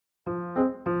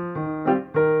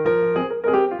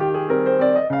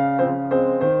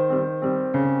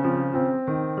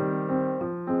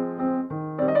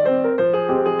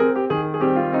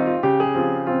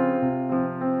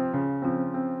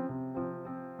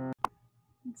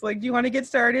It's like, do you want to get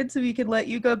started so we can let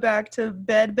you go back to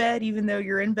bed, even though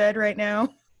you're in bed right now?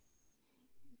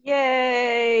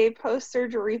 Yay!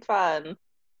 Post-surgery fun.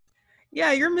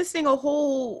 Yeah, you're missing a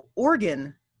whole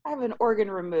organ. I have an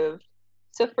organ removed.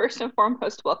 So first and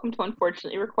foremost, welcome to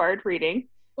Unfortunately Required Reading.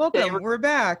 Today Welcome, we're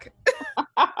back.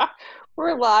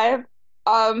 we're live.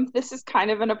 This is kind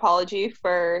of an apology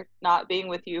for not being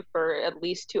with you for at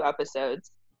least 2 episodes.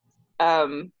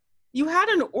 You had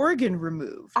an organ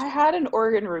removed. I had an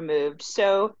organ removed.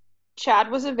 So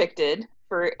Chad was evicted.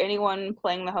 For anyone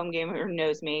playing the home game who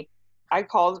knows me, I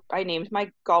named my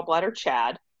gallbladder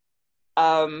Chad.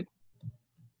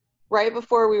 Right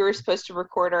before we were supposed to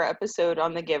record our episode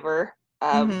on The Giver,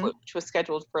 which was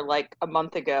scheduled for like a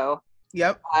month ago.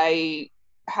 Yep. I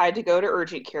had to go to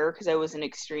urgent care because I was in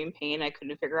extreme pain. I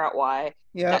couldn't figure out why.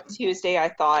 Yep. That Tuesday, I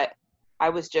thought I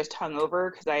was just hungover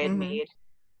because I had made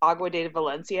Agua de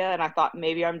Valencia, and I thought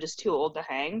maybe I'm just too old to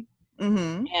hang.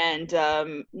 And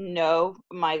no,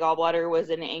 my gallbladder was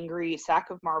an angry sack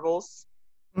of marbles,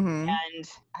 and I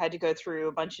had to go through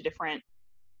a bunch of different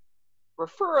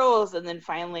referrals, and then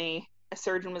finally a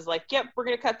surgeon was like, yep, we're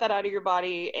going to cut that out of your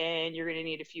body and you're going to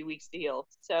need a few weeks to heal.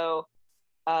 So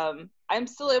I'm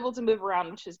still able to move around,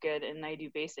 which is good, and I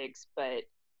do basics, but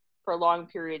for long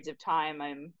periods of time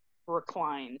I'm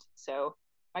reclined. So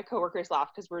my coworkers laugh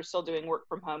because we're still doing work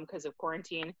from home because of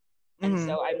quarantine, and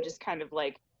so I'm just kind of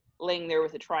like laying there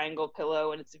with a triangle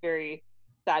pillow, and it's very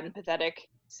sad and pathetic.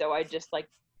 So I just like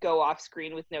go off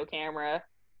screen with no camera.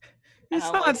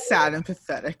 It's not sad and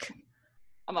pathetic.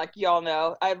 I'm like, y'all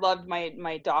know, I loved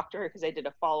my doctor because I did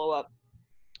a follow-up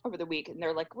over the week, and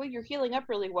they're like, well, you're healing up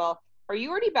really well. Are you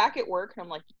already back at work? And I'm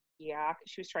like, yeah, because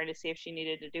she was trying to see if she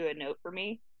needed to do a note for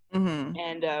me.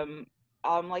 And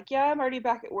I'm like, yeah, I'm already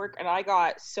back at work. And I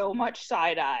got so much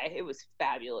side-eye. It was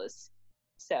fabulous.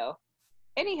 So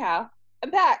anyhow,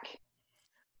 I'm back.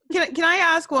 Can I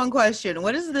ask one question?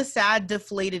 What is the sad,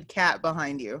 deflated cat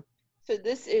behind you? So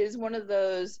this is one of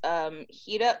those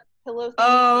heat-up pillow things.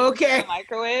 Oh, okay. In the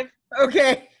microwave.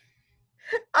 Okay.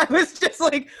 I was just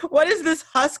like, what is this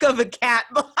husk of a cat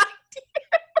behind you?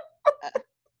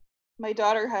 My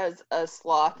daughter has a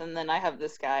sloth, and then I have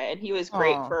this guy, and he was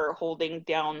great for holding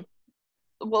down.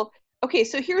 Well, okay,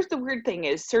 so here's the weird thing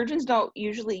is surgeons don't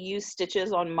usually use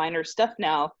stitches on minor stuff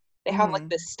now. They have like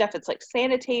this stuff, it's like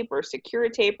Sanitape or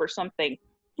Securitape or something.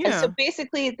 Yeah. And so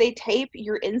basically they tape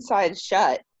your inside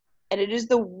shut, and it is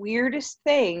the weirdest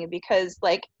thing because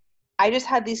like I just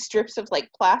had these strips of like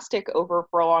plastic over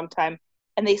for a long time,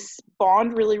 and they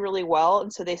bond really, really well,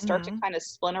 and so they start to kind of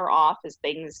splinter off as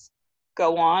things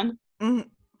go on. And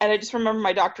I just remember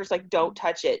my doctor's like, don't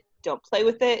touch it, don't play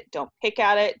with it, don't pick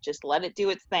at it, just let it do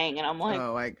its thing. And I'm like,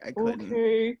 oh, I couldn't.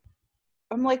 Okay.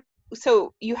 I'm like,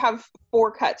 so you have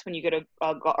 4 cuts when you get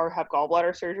or have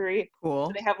gallbladder surgery. Cool.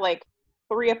 So they have like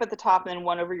 3 up at the top and then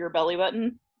 1 over your belly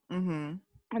button. And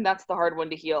that's the hard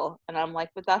one to heal. And I'm like,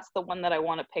 but that's the one that I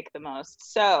want to pick the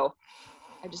most. So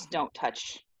I just don't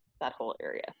touch that whole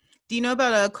area. Do you know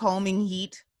about a calming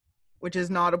heat, which is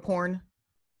not a porn?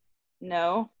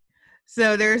 No.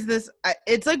 So there's this,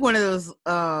 it's like one of those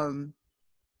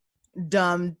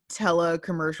dumb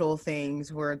tele-commercial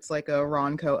things where it's like a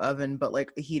Ronco oven, but like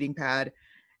a heating pad.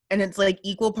 And it's like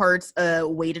equal parts a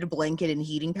weighted blanket and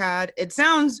heating pad. It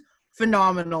sounds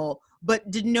phenomenal,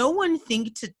 but did no one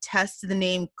think to test the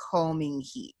name calming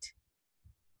heat?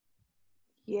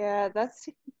 Yeah, that's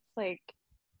like,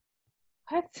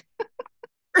 what?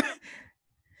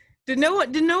 Did no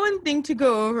one think to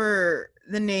go over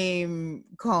the name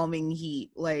calming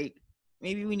heat? Like,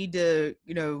 maybe we need to,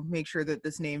 make sure that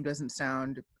this name doesn't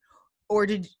sound, or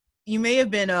did you may have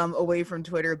been away from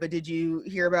Twitter, but did you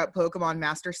hear about Pokemon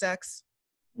Master Sex?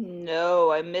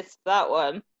 No, I missed that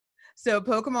one. So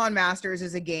Pokemon Masters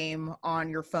is a game on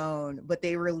your phone, but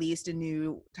they released a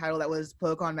new title that was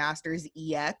Pokemon Masters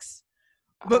EX.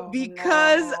 But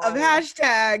because of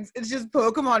hashtags, it's just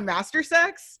Pokemon Master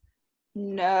Sex.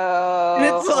 No. And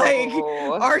it's like,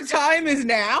 our time is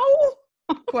now?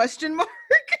 Question mark.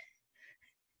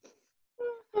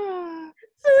 So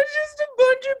it's just a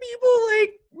bunch of people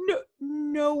like,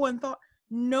 no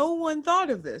one thought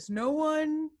of this. No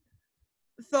one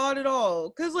thought at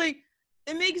all. Because like,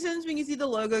 it makes sense when you see the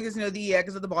logo because the EX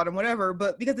is at the bottom, whatever,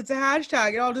 but because it's a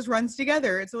hashtag, it all just runs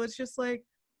together. And so it's just like,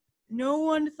 no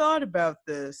one thought about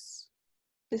this.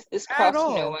 This crossed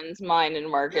no one's mind in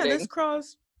marketing. Yeah, this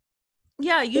crossed.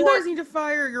 Yeah, you guys need to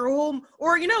fire your whole,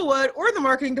 or you know what, or the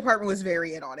marketing department was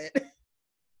very in on it.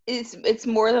 It's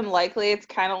more than likely, it's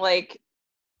kind of like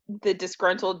the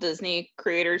disgruntled Disney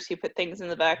creators who put things in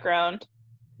the background.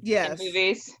 Yes. In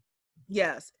movies.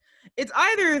 Yes. It's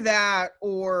either that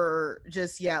or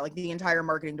just, like the entire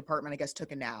marketing department, I guess,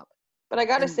 took a nap. But I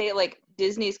gotta say, like,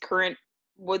 Disney's current,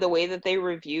 with the way that they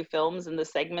review films and the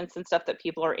segments and stuff that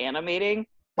people are animating,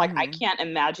 like, I can't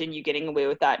imagine you getting away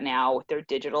with that now with their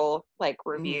digital, like,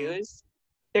 reviews.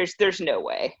 There's no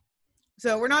way.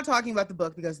 So we're not talking about the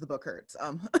book because the book hurts.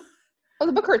 Oh,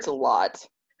 the book hurts a lot.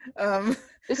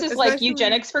 This is like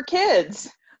eugenics for kids.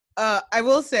 I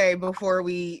will say, before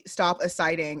we stop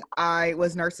assiding, I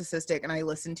was narcissistic and I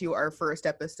listened to our first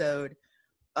episode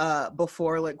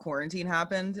before like quarantine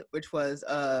happened, which was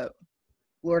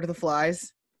Lord of the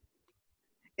Flies.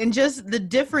 And just the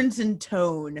difference in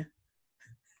tone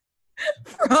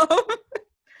from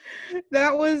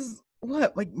that was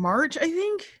what, like March, I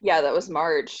think? Yeah, that was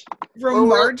March. From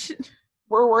March.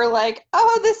 Where we're like,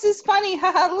 oh, this is funny.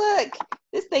 Haha, look,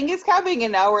 this thing is coming.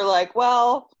 And now we're like,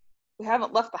 well, we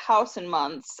haven't left the house in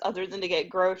months other than to get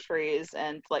groceries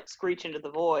and like screech into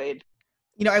the void.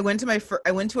 You know, I went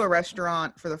to a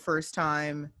restaurant for the first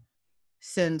time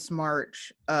since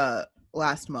March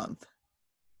last month.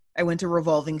 I went to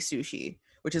Revolving Sushi,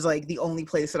 which is like the only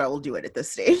place that I will do it at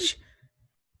this stage.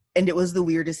 And it was the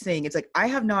weirdest thing. It's like, I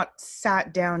have not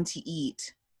sat down to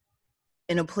eat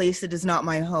in a place that is not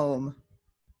my home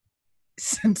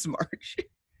since March.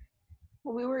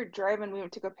 Well, we were driving, we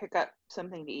went to go pick up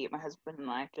something to eat, my husband and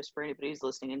I, just for anybody who's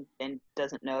listening and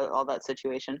doesn't know all that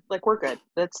situation. Like, we're good.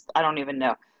 I don't even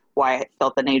know why I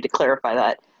felt the need to clarify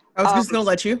that. I was just going to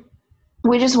let you.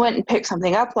 We just went and picked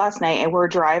something up last night, and we're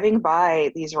driving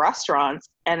by these restaurants,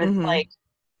 and it's like,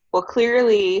 well,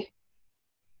 clearly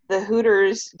the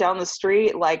Hooters down the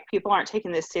street, like, people aren't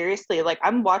taking this seriously. Like,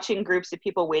 I'm watching groups of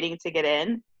people waiting to get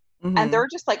in, and they're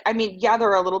just like, I mean, yeah,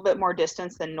 they're a little bit more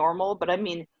distance than normal, but I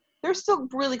mean, they're still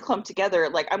really clumped together.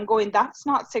 Like, I'm going, that's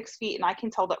not 6 feet, and I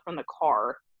can tell that from the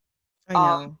car. I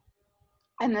know.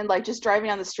 And then, like, just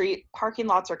driving on the street, parking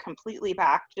lots are completely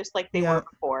packed, just like they were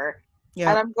before.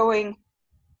 Yeah. And I'm going,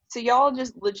 so y'all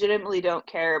just legitimately don't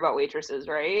care about waitresses,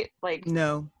 right? Like,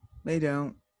 no, they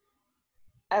don't.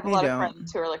 I have a lot of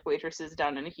friends who are like waitresses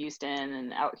down in Houston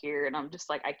and out here, and I'm just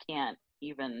like, I can't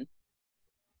even.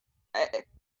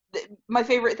 My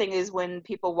favorite thing is when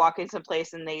people walk in some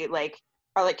place and they like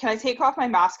are like, can I take off my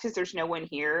mask because there's no one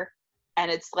here? And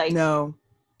it's like, no,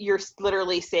 you're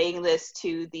literally saying this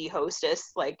to the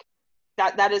hostess. Like,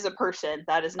 that is a person.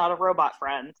 That is not a robot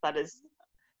friend. That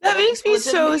makes me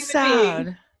so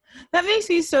sad. That makes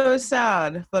me so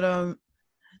sad. But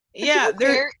yeah,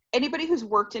 anybody who's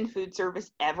worked in food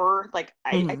service ever, like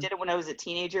I did it when I was a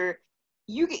teenager,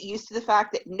 you get used to the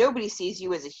fact that nobody sees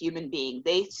you as a human being.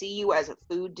 They see you as a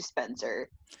food dispenser.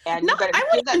 And no, I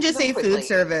wouldn't even just say food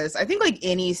service. I think like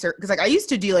any because like I used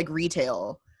to do like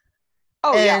retail.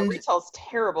 Oh yeah, retail's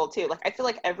terrible too. Like I feel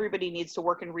like everybody needs to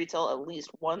work in retail at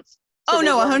least once. So oh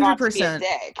no, 100%.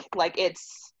 Like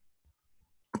it's.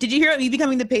 Did you hear me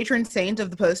becoming the patron saint of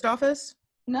the post office?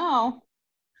 No.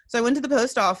 So I went to the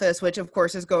post office, which of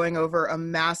course is going over a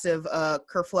massive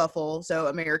kerfluffle. So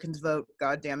Americans vote.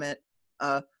 God damn it.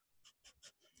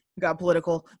 Got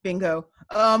political. Bingo.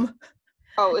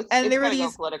 It's there were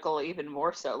these political even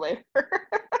more so later.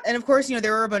 And of course, you know,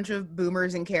 there were a bunch of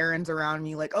boomers and Karens around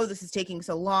me like, oh, this is taking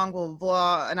so long, blah, blah,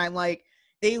 blah. And I'm like,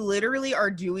 they literally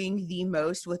are doing the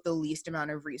most with the least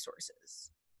amount of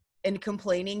resources. And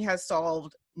complaining has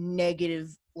solved negative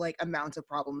like amounts of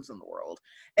problems in the world.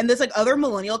 And this like other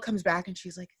millennial comes back and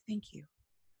she's like, thank you.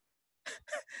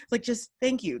 Like, just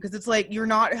thank you. Because it's like, you're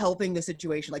not helping the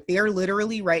situation. Like, they are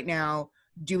literally right now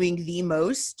doing the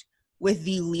most with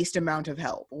the least amount of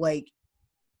help. Like,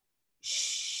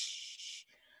 shh.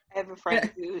 I have a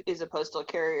friend who is a postal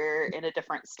carrier in a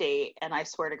different state, and I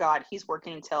swear to God, he's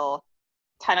working until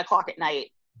 10 o'clock at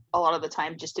night a lot of the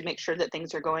time just to make sure that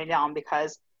things are going down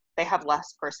because they have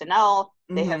less personnel.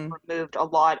 They have removed a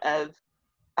lot of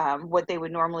what they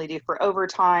would normally do for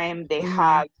overtime. They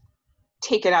have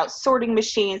taken out sorting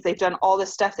machines. They've done all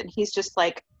this stuff. And he's just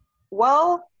like,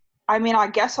 well, I mean, I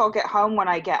guess I'll get home when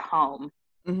I get home.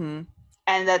 And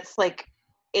that's like,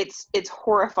 it's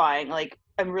horrifying. Like,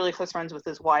 I'm really close friends with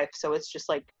his wife. So it's just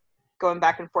like going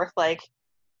back and forth, like,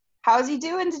 how's he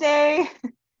doing today?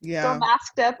 Yeah. Still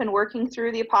masked up and working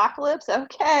through the apocalypse?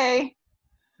 Okay.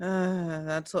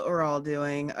 That's what we're all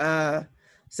doing.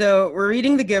 So we're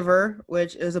reading The Giver,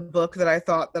 which is a book that I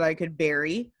thought that I could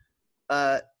bury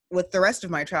with the rest of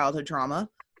my childhood trauma,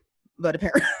 but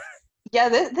apparently yeah,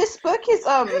 this book is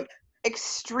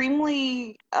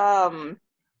extremely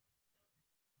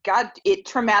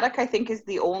traumatic, I think, is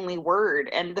the only word.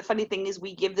 And the funny thing is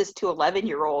we give this to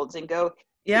 11-year-olds and go,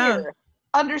 here,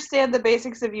 understand the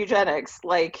basics of eugenics.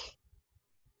 Like,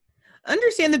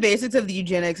 understand the basics of the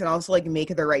eugenics and also like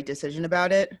make the right decision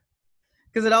about it.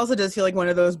 Because it also does feel like one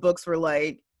of those books where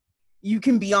like you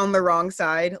can be on the wrong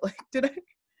side. Like,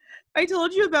 I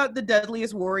told you about the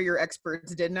Deadliest Warrior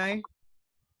experts, didn't I?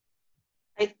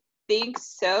 I think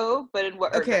so, but in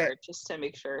what regard? Just to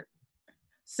make sure.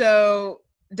 So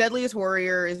Deadliest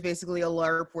Warrior is basically a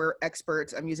LARP where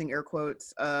experts, I'm using air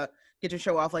quotes, get to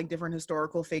show off like different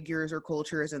historical figures or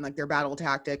cultures and like their battle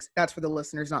tactics. That's for the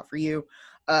listeners, not for you.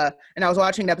 And I was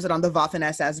watching an episode on the Waffen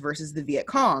SS versus the Viet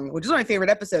Cong, which is one of my favorite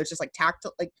episodes. Just like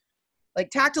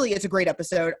tactily, it's a great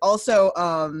episode. Also,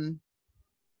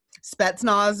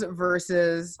 Spetsnaz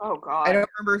versus, oh god, I don't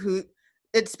remember who.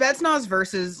 It's Spetsnaz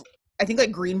versus, I think,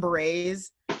 like Green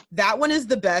Berets. That one is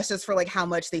the best just for like how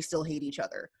much they still hate each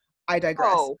other. I digress.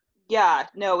 Oh yeah,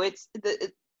 no, it's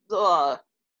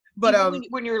but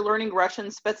when you're learning Russian,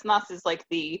 Spetsnaz is like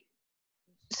the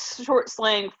short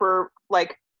slang for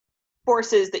like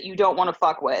forces that you don't want to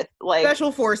fuck with. Like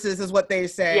special forces is what they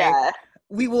say. Yeah.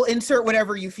 We will insert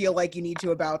whatever you feel like you need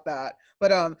to about that.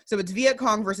 But so it's Viet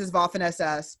Cong versus Waffen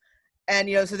SS, and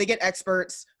so they get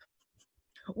experts.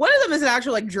 One of them is an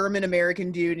actual like German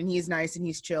American dude, and he's nice and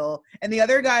he's chill, and the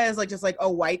other guy is like just like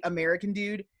a white American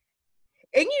dude.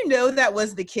 And that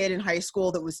was the kid in high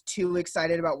school that was too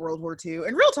excited about World War II.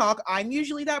 And real talk, I'm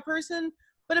usually that person,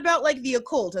 but about like the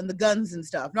occult and the guns and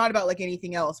stuff, not about like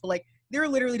anything else. But like they're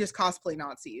literally just cosplay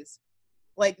Nazis.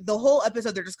 Like the whole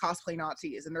episode, they're just cosplay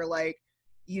Nazis, and they're like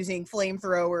using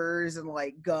flamethrowers and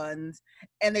like guns.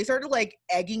 And they started like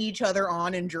egging each other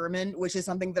on in German, which is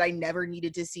something that I never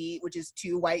needed to see, which is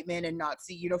two white men in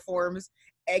Nazi uniforms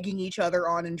egging each other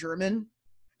on in German.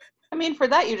 I mean, for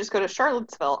that, you just go to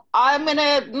Charlottesville. I'm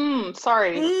gonna,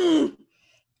 sorry.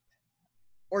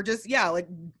 Or just, like,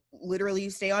 literally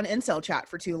stay on incel chat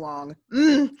for too long.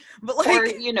 But like,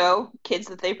 or, kids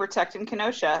that they protect in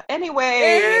Kenosha.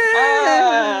 Anyway.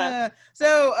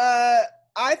 So,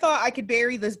 I thought I could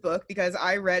bury this book because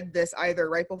I read this either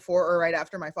right before or right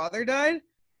after my father died.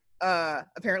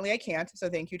 Apparently I can't, so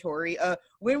thank you, Tori.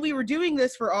 When we were doing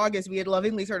this for August, we had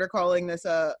lovingly started calling this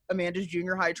Amanda's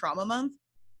Junior High Trauma Month.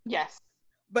 Yes.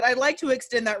 But I'd like to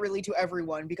extend that really to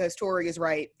everyone because Tori is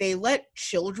right. They let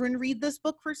children read this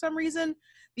book for some reason,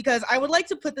 because I would like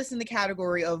to put this in the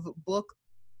category of book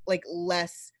like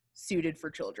less suited for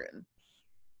children.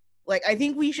 Like I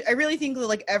really think that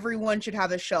like everyone should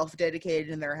have a shelf dedicated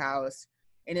in their house,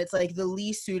 and it's like the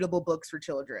least suitable books for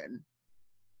children.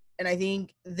 And I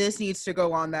think this needs to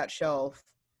go on that shelf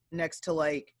next to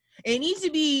like, it needs to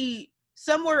be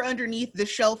somewhere underneath the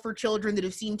shelf for children that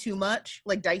have seen too much,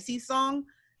 like Dicey's song.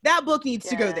 That book needs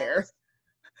to go there.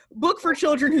 Book for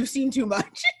children who've seen too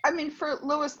much. I mean, for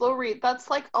Lois Lowry, that's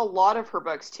like a lot of her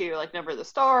books too, like Never the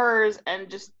Stars, and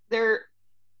just they're.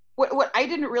 What I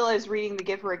didn't realize reading The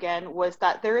Giver again was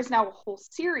that there is now a whole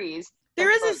series. There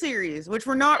is a series, which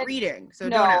we're not reading, so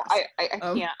no, don't ask. I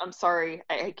can't. I'm sorry.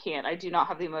 I can't. I do not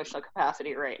have the emotional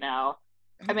capacity right now.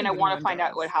 I mean, I want to find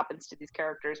out what happens to these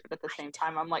characters, but at the same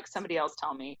time, I'm like, somebody else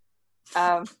tell me. It's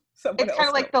kind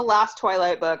of like the last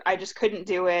Twilight book. I just couldn't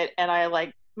do it, and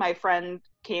my friend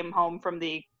came home from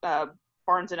the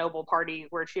Barnes & Noble party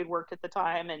where she had worked at the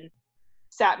time and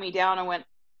sat me down and went,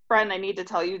 friend, I need to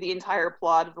tell you the entire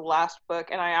plot of the last book.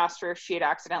 And I asked her if she had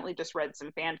accidentally just read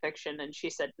some fan fiction, and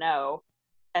she said no.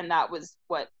 And that was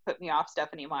what put me off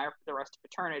Stephenie Meyer for the rest of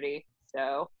eternity.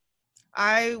 So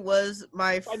I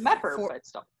met her, but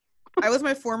still. I was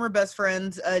my former best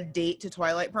friend's date to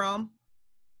Twilight prom.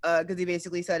 Because he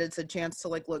basically said it's a chance to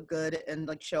like look good and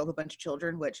like show up a bunch of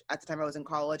children, which at the time I was in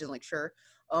college and like sure.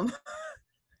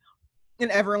 And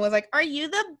everyone was like, "Are you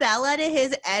the Bella to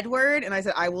his Edward?" And I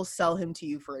said, "I will sell him to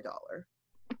you for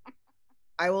 $1.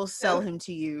 I will sell him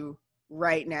to you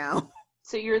right now."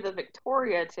 So you're the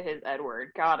Victoria to his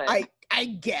Edward. Got it. I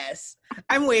guess.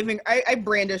 I'm waving. I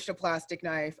brandished a plastic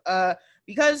knife.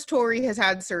 Because Tori has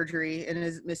had surgery and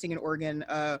is missing an organ,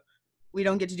 we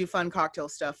don't get to do fun cocktail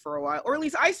stuff for a while. Or at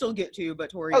least I still get to,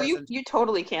 but Tori doesn't. You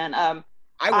totally can. I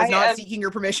was not seeking your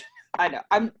permission. I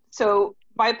know. So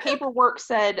my paperwork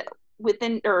said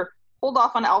hold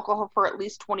off on alcohol for at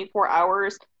least 24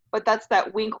 hours, but that's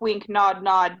that wink, wink, nod,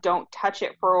 nod, don't touch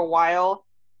it for a while.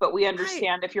 But we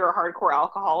understand if you're a hardcore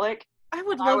alcoholic. I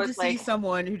would love to see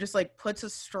someone who just like puts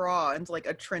a straw into like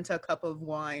a Trenta cup of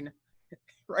wine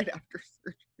right after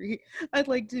surgery. I'd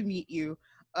like to meet you.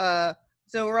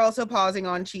 So we're also pausing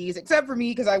on cheese, except for me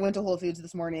because I went to Whole Foods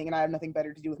this morning and I have nothing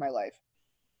better to do with my life.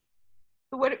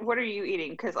 What are you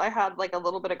eating? Because I had like a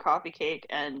little bit of coffee cake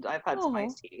and I've had some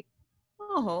iced tea.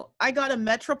 Oh, I got a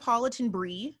Metropolitan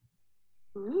Brie.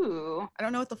 Ooh. I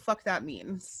don't know what the fuck that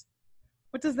means.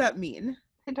 What does that mean?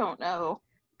 I don't know.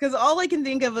 Because all I can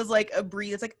think of is like a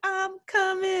Brie. It's like, I'm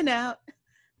coming out.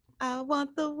 I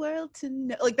want the world to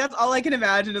know. Like, that's all I can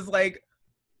imagine is like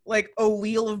a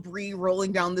wheel of Brie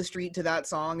rolling down the street to that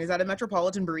song. Is that a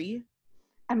Metropolitan Brie?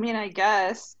 I mean, I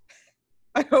guess.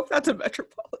 I hope that's a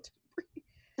Metropolitan Brie.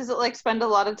 Does it like spend a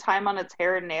lot of time on its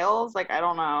hair and nails? Like, I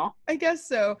don't know. I guess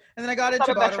so. And then I got It's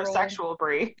a not a metrosexual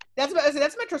Brie. That's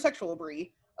metrosexual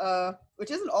Brie. Which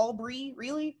isn't all Brie,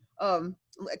 really.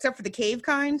 Except for the cave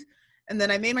kind. And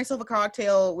then I made myself a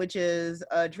cocktail, which is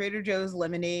Trader Joe's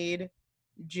lemonade,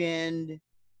 gin,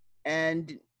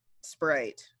 and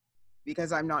Sprite,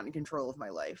 because I'm not in control of my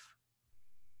life.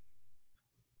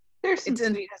 There's some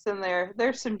sweetness in there.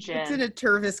 There's some gin. It's in a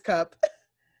Tervis cup.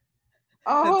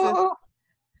 Oh!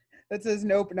 That says,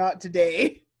 nope, not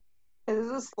today. This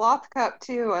is a sloth cup,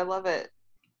 too. I love it.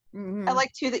 Mm-hmm. I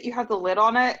like, too, that you have the lid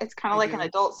on it. It's kind of like an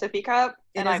adult sippy cup.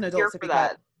 It is an adult sippy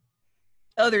cup.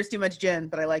 Oh, there's too much gin,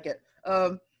 but I like it.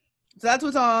 So that's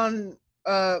what's on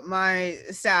my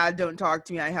sad don't talk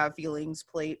to me, I have feelings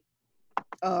plate.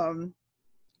 I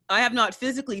have not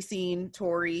physically seen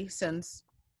Tori since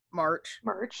March,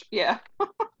 yeah.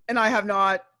 And I have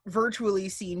not virtually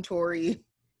seen Tori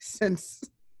since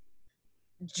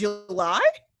July.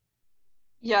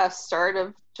 Yeah,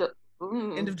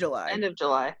 end of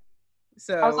July.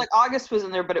 So I was like, August was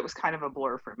in there, but it was kind of a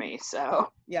blur for me.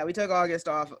 So yeah, we took August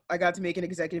off. I got to make an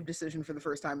executive decision for the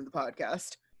first time in the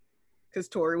podcast because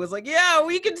Tori was like, "Yeah,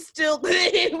 we can still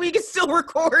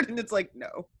record," and it's like,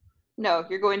 no,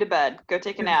 you're going to bed. Go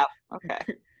take a nap. Okay.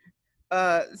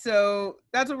 So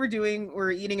that's what we're doing.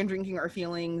 We're eating and drinking our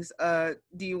feelings.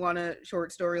 Do you want a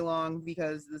short story long?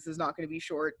 Because this is not going to be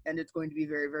short, and it's going to be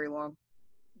very, very long.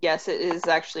 Yes, it is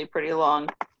actually pretty long.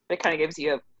 It kind of gives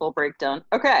you a full breakdown.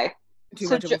 Okay. Too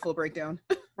much of a full breakdown.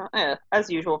 Yeah, as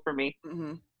usual for me.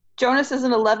 Mm-hmm. Jonas is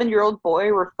an 11-year-old boy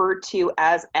referred to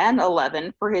as an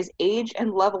 11 for his age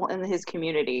and level in his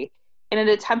community. In an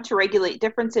attempt to regulate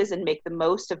differences and make the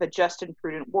most of a just and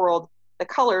prudent world, the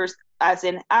colors, as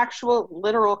in actual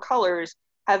literal colors,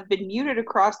 have been muted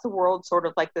across the world, sort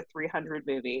of like the 300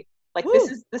 movie. Like, Woo!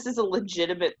 this is a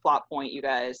legitimate plot point, you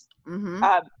guys. Mm-hmm.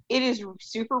 It is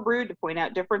super rude to point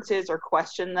out differences or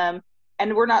question them.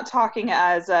 And we're not talking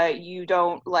as you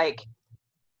don't like,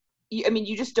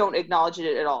 you just don't acknowledge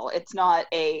it at all. It's not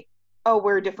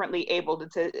we're differently abled.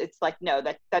 It's like, no,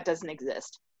 that doesn't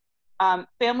exist.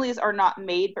 Families are not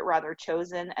made, but rather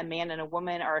chosen. A man and a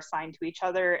woman are assigned to each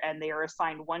other, and they are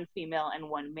assigned one female and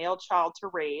one male child to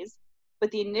raise.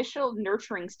 But the initial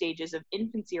nurturing stages of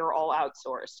infancy are all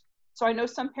outsourced. So I know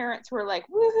some parents who are like,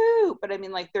 woohoo! But I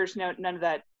mean, like, there's none of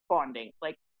that bonding.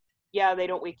 Like, yeah, they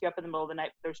don't wake you up in the middle of the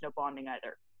night, but there's no bonding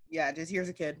either. Yeah, just here's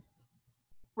a kid.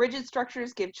 Rigid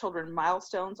structures give children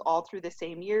milestones all through the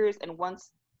same years, and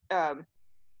once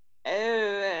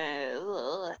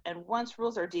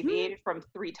rules are deviated from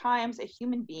 3 times, a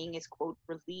human being is, quote,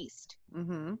 released.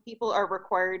 Mm-hmm. People are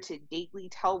required to daily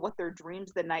tell what their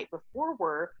dreams the night before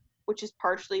were, which is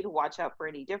partially to watch out for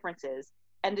any differences,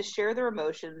 and to share their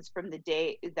emotions from the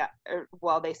day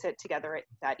while they sit together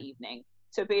that evening.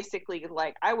 So basically,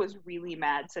 like, I was really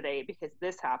mad today because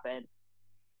this happened.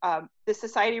 The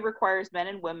society requires men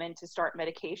and women to start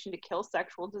medication to kill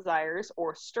sexual desires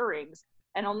or stirrings,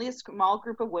 and only a small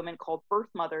group of women called birth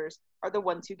mothers are the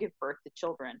ones who give birth to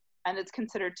children. And it's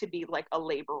considered to be like a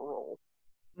labor role.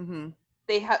 Mm-hmm.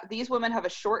 These women have a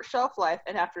short shelf life,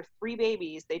 and after 3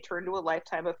 babies, they turn to a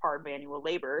lifetime of hard manual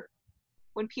labor.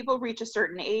 When people reach a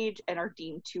certain age and are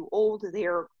deemed too old, they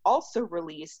are also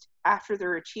released after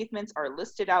their achievements are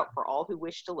listed out for all who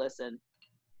wish to listen.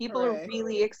 People are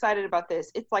really excited about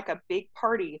this. It's like a big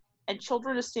party, and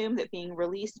children assume that being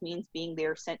released means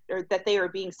that they are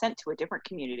being sent to a different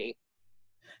community.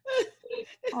 Is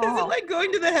it like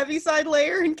going to the Heaviside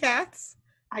Layer in Cats?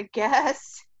 I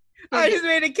guess. I just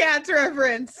made a Cats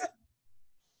reference.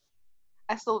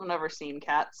 I still have never seen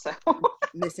Cats, so.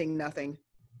 Missing nothing.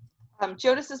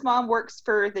 Jonas's mom works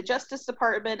for the Justice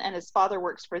Department, and his father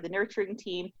works for the nurturing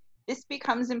team. This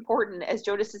becomes important as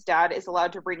Jonas's dad is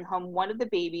allowed to bring home one of the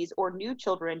babies or new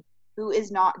children who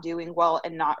is not doing well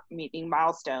and not meeting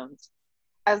milestones.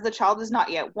 As the child is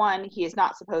not yet 1, he is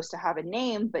not supposed to have a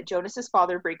name, but Jonas's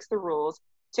father breaks the rules,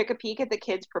 took a peek at the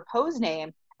kid's proposed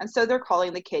name, and so they're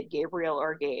calling the kid Gabriel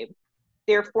or Gabe.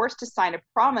 They are forced to sign a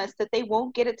promise that they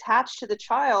won't get attached to the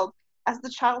child, as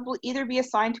the child will either be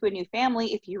assigned to a new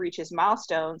family if he reaches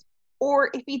milestones,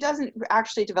 or if he doesn't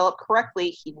actually develop correctly,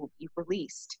 he will be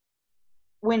released.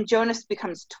 When Jonas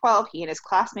becomes 12, he and his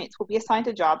classmates will be assigned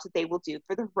to jobs that they will do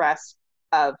for the rest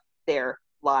of their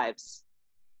lives.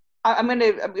 I'm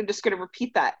just gonna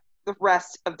repeat that. The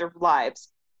rest of their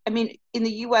lives. I mean, in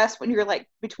the US, when you're like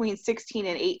between 16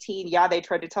 and 18, yeah, they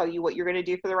try to tell you what you're going to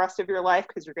do for the rest of your life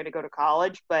because you're going to go to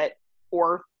college,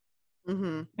 or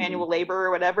manual labor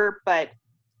or whatever, but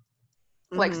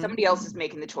like somebody else is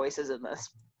making the choices in this.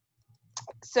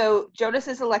 So Jonas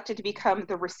is elected to become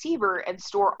the receiver and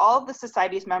store all of the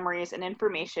society's memories and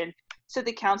information so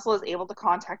the council is able to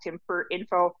contact him for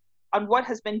info on what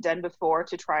has been done before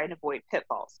to try and avoid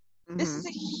pitfalls. This is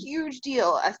a huge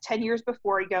deal, as 10 years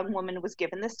before, a young woman was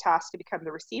given this task to become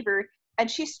the receiver, and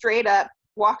she straight up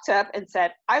walked up and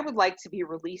said, "I would like to be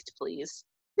released, please."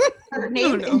 Her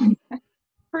name,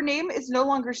 her name is no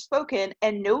longer spoken,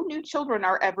 and no new children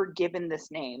are ever given this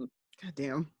name. God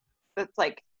damn. That's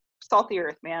like salt the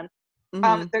earth, man.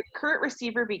 The current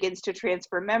receiver begins to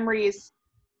transfer memories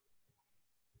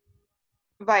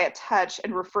via touch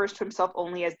and refers to himself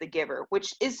only as the giver,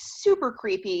 which is super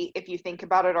creepy if you think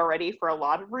about it already for a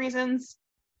lot of reasons.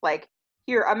 Like,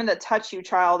 here, I'm gonna touch you,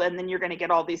 child, and then you're gonna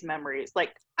get all these memories.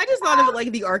 Like, I just thought of it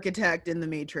like the architect in the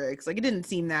Matrix. Like, it didn't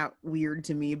seem that weird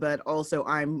to me, but also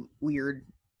I'm weird.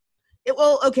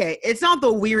 Okay, it's not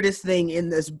the weirdest thing in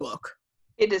this book.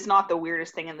 It is not the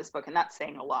weirdest thing in this book, and that's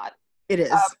saying a lot. It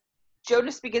is.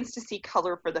 Jonas begins to see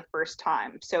color for the first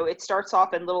time. So it starts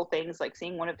off in little things like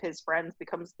seeing one of his friends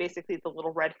becomes basically the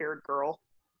little red-haired girl.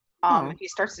 He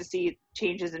starts to see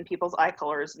changes in people's eye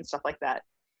colors and stuff like that.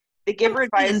 The giver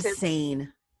advises him.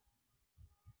 Insane.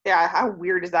 Yeah, how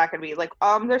weird is that going to be? Like,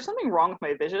 there's something wrong with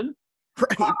my vision.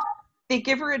 Right. The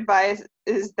giver advises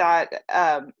that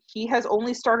he has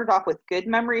only started off with good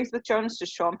memories with Jonas to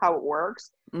show him how it works,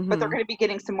 but they're going to be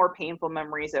getting some more painful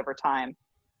memories over time.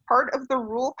 Part of the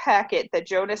rule packet that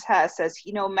Jonas has says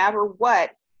no matter what,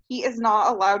 he is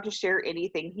not allowed to share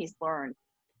anything he's learned.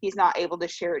 He's not able to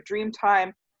share at dream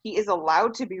time. He is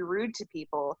allowed to be rude to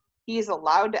people. He is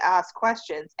allowed to ask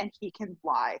questions, and he can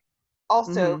lie.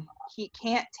 Also, he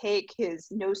can't take his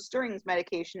no stirrings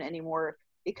medication anymore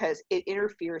because it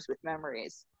interferes with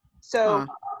memories. So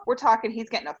we're talking he's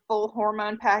getting a full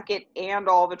hormone packet and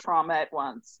all the trauma at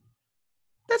once.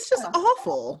 That's just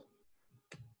awful.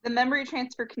 The memory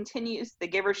transfer continues. The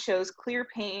giver shows clear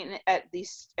pain at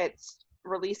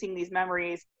releasing these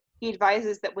memories. He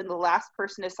advises that when the last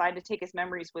person assigned to take his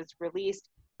memories was released,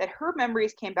 that her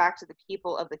memories came back to the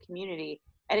people of the community,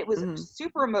 and it was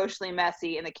super emotionally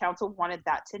messy, and the council wanted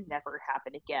that to never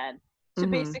happen again. So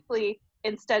basically,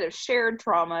 instead of shared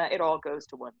trauma, it all goes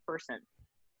to one person.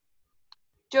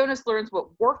 Jonas learns what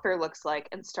warfare looks like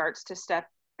and starts to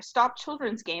stop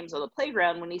children's games on the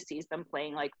playground when he sees them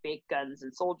playing like fake guns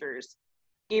and soldiers.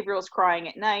 Gabriel's crying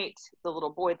at night. The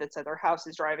little boy that's at their house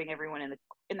is driving everyone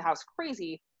in the house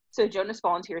crazy, so Jonas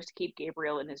volunteers to keep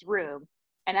Gabriel in his room.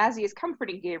 And as he is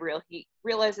comforting Gabriel, he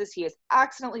realizes he has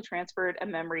accidentally transferred a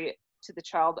memory to the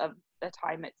child of a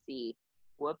time at sea.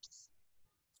 Whoops.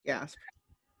 Yes.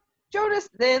 Jonas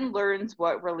then learns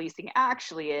what releasing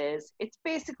actually is. It's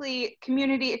basically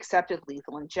community-accepted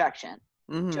lethal injection.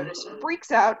 Jonas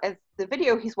freaks out as the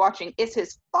video he's watching is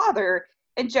his father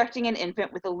injecting an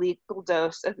infant with a lethal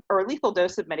dose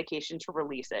of medication to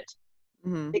release it.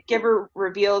 The giver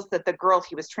reveals that the girl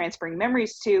he was transferring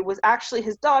memories to was actually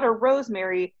his daughter,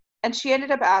 Rosemary, and she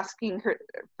ended up asking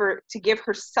her to give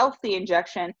herself the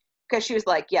injection because she was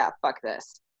like, yeah, fuck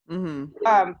this.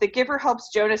 The giver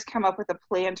helps Jonas come up with a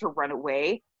plan to run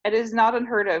away. It is not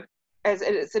unheard of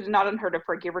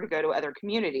for a giver to go to other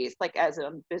communities, like as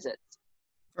on visits.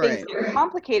 Things get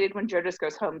complicated when Jonas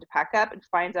goes home to pack up and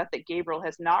finds out that Gabriel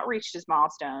has not reached his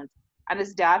milestones, and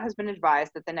his dad has been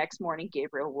advised that the next morning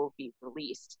Gabriel will be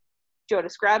released.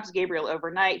 Jonas grabs Gabriel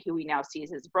overnight, who he now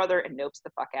sees as his brother, and nopes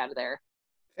the fuck out of there.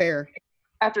 Fair.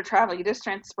 After traveling a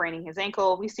distance, spraining his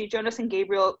ankle, we see Jonas and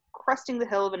Gabriel cresting the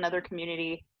hill of another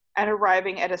community and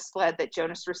arriving at a sled that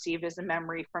Jonas received as a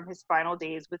memory from his final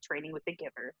days with training with the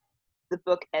giver. The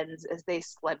book ends as they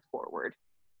sled forward.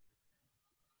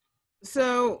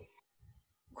 So,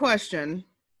 question.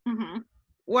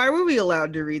 Why were we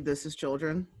allowed to read this as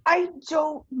children? I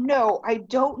don't know. I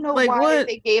don't know why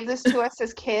they gave this to us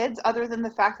as kids, other than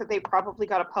the fact that they probably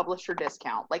got a publisher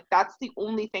discount. Like, that's the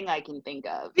only thing I can think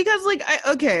of. Because,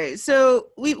 so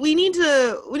we need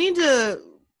to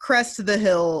crest the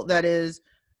hill that is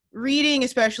reading,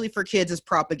 especially for kids, is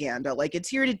propaganda. Like, it's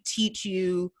here to teach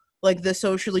you, like, the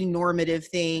socially normative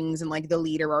things and, like, the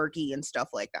leaderarchy and stuff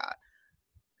like that.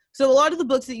 So a lot of the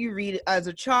books that you read as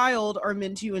a child are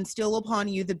meant to instill upon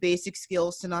you the basic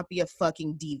skills to not be a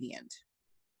fucking deviant.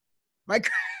 Am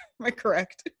I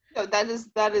correct? No, that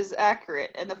is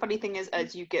accurate. And the funny thing is,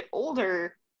 as you get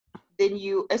older, then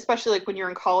you, especially like when you're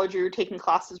in college or you're taking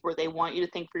classes where they want you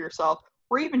to think for yourself,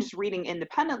 or even just reading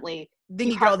independently, then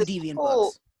you get all the deviant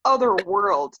books. Other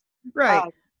world. Right.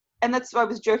 and that's why I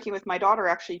was joking with my daughter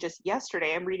actually just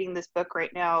yesterday. I'm reading this book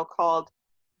right now called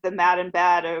The Mad and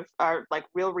Bad of like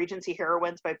Real Regency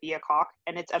Heroines by Bia Koch,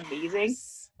 and it's amazing.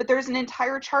 Yes. But there's an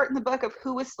entire chart in the book of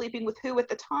who was sleeping with who at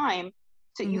the time,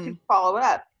 so you Mm-hmm. could follow it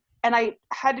up. And I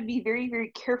had to be very,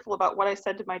 very careful about what I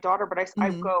said to my daughter, but I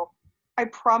go, I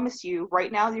promise you,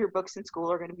 right now your books in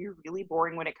school are going to be really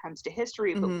boring when it comes to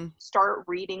history, but when you start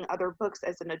reading other books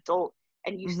as an adult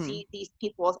and you see these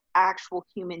people as actual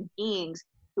human beings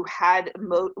who had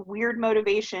weird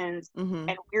motivations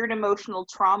and weird emotional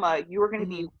trauma, you are going to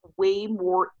be way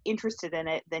more interested in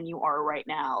it than you are right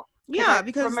now. Yeah,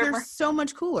 because they're so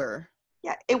much cooler.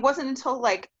 Yeah, it wasn't until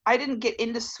like I didn't get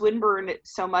into Swinburne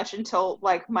so much until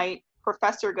like my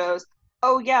professor goes,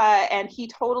 "Oh yeah, and he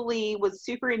totally was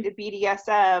super into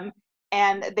BDSM,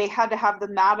 and they had to have the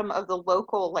madam of the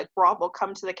local like brothel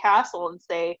come to the castle and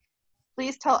say,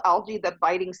 please tell Algie that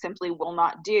biting simply will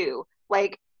not do."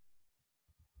 Like,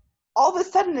 all of a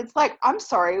sudden it's like, I'm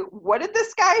sorry, what did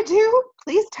this guy do?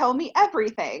 Please tell me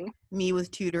everything. Me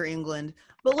with Tudor England.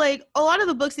 But like a lot of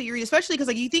the books that you read, especially because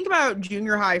like you think about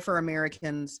junior high for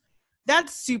Americans,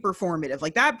 that's super formative.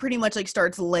 Like that pretty much like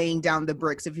starts laying down the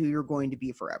bricks of who you're going to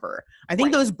be forever. I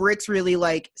think those bricks really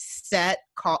like set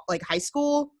like high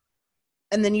school,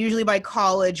 and then usually by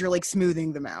college you're like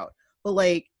smoothing them out. But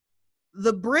like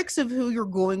the bricks of who you're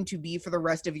going to be for the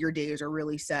rest of your days are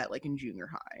really set like in junior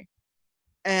high.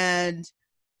 And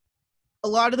a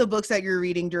lot of the books that you're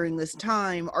reading during this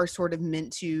time are sort of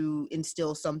meant to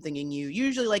instill something in you,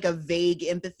 usually like a vague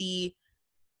empathy,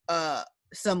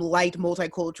 some light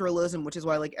multiculturalism, which is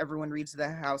why like everyone reads The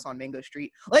House on Mango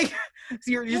Street. Like,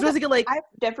 so you're supposed to get like. I've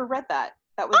never read that.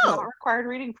 That was not required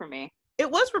reading for me. It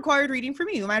was required reading for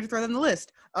me. You might have to throw that on the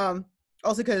list. Also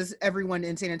because everyone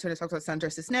in San Antonio talks about Sandra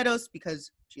Cisneros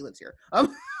because she lives here.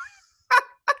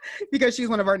 Because she's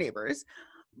one of our neighbors.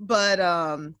 But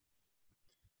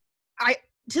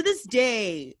to this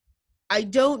day, I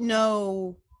don't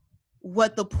know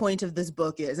what the point of this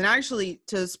book is. And actually,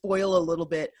 to spoil a little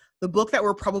bit, the book that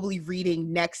we're probably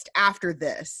reading next after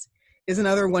this is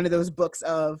another one of those books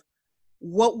of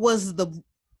what was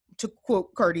to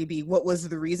quote Cardi B, what was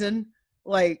the reason?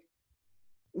 Like,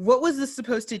 what was this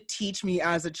supposed to teach me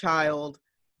as a child,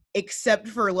 except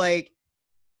for like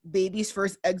baby's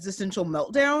first existential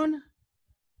meltdown?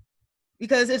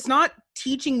 Because it's not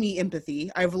teaching me empathy.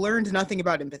 I've learned nothing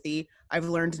about empathy. I've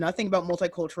learned nothing about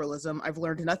multiculturalism. I've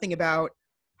learned nothing about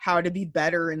how to be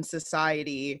better in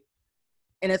society.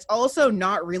 And it's also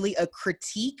not really a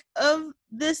critique of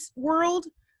this world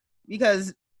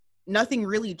because nothing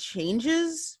really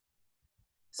changes.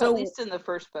 So at least in the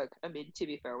first book. I mean, to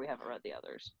be fair, we haven't read the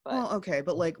others. But. Well, okay,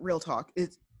 but like real talk,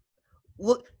 it's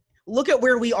look at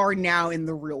where we are now in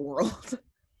the real world.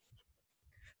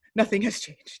 Nothing has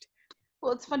changed.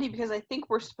 Well, it's funny because I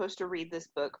think we're supposed to read this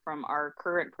book from our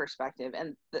current perspective,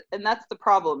 and that's the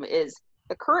problem. Is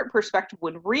the current perspective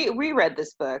when we read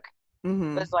this book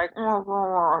was like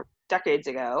decades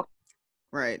ago,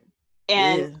 right?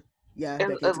 And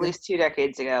at least 2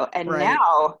 decades ago, and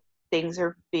now things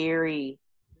are very,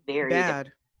 very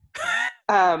bad.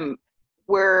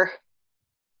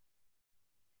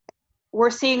 We're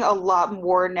seeing a lot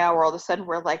more now where all of a sudden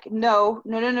we're like, no.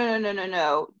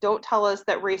 Don't tell us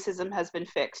that racism has been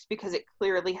fixed because it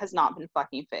clearly has not been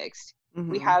fucking fixed.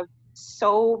 We have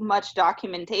so much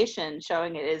documentation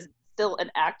showing it is still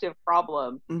an active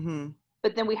problem.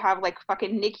 But then we have like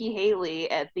fucking Nikki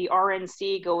Haley at the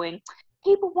RNC going,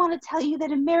 people want to tell you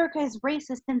that America is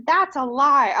racist and that's a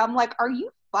lie. I'm like, are you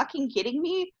fucking kidding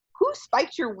me? Who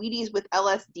spiked your Wheaties with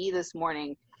LSD this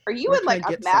morning? Are you in like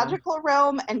a magical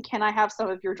realm and can I have some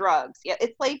of your drugs? Yeah,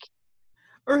 it's like.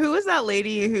 Or who is that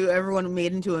lady who everyone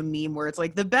made into a meme where it's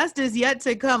like, the best is yet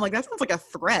to come? Like, that sounds like a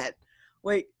threat.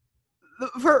 Like,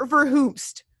 for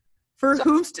Hoomst. For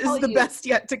Hoomst is the best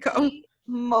yet to come. The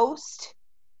most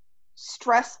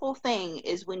stressful thing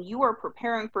is when you are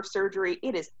preparing for surgery.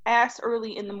 It is ass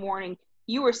early in the morning.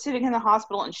 You are sitting in the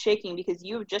hospital and shaking because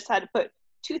you have just had to put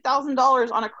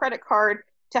 $2,000 on a credit card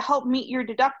to help meet your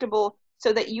deductible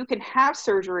so that you can have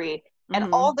surgery.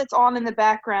 And all that's on in the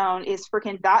background is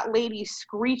freaking that lady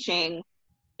screeching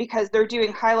because they're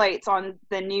doing highlights on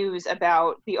the news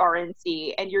about the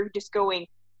RNC. And you're just going,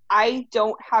 I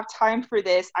don't have time for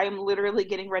this. I am literally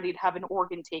getting ready to have an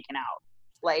organ taken out.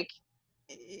 Like,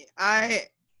 I've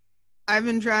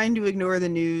been trying to ignore the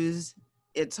news.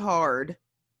 It's hard.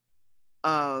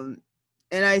 And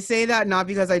I say that not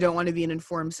because I don't want to be an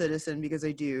informed citizen, because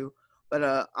I do,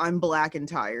 but I'm black and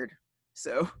tired.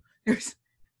 So here's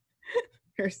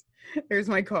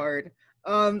my card.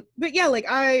 But yeah, like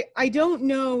I don't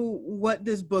know what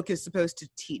this book is supposed to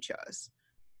teach us.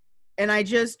 And I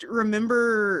just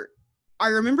remember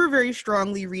very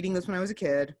strongly reading this when I was a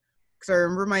kid, because I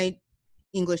remember my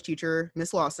English teacher,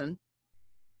 Miss Lawson,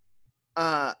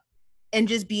 and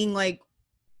just being like,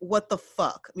 what the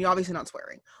fuck? I mean, obviously not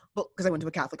swearing, but because I went to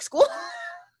a Catholic school.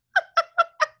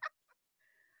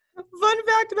 Fun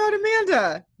fact about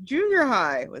Amanda, junior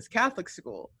high was Catholic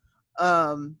school.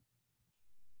 And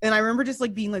I remember just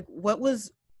like being like,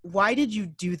 why did you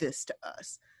do this to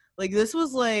us? Like, this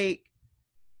was like,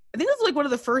 I think it was like one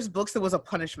of the first books that was a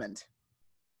punishment.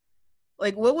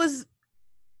 Like, what was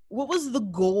the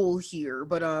goal here?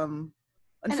 But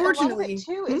unfortunately, and a lot of it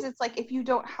too is it's like, if you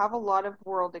don't have a lot of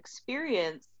world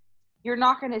experience, you're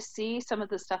not going to see some of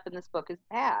the stuff in this book as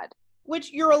bad.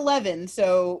 Which, you're 11,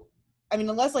 so I mean,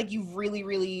 unless like you've really,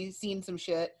 really seen some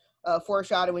shit,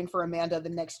 foreshadowing for Amanda the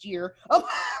next year. Oh.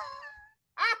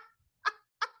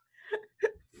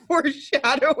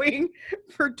 Foreshadowing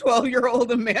for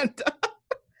 12-year-old Amanda.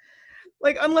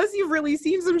 Like, unless you've really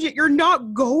seen some shit, you're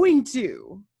not going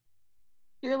to.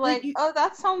 You're like, oh,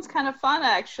 that sounds kind of fun,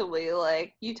 actually.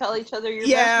 Like, you tell each other your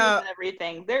besties and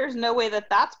everything. There's no way that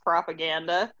that's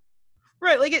propaganda.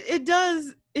 Right, like, it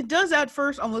does at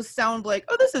first almost sound like,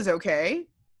 oh, this is okay.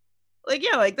 Like,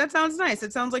 yeah, like, that sounds nice.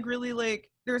 It sounds like really, like,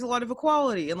 there's a lot of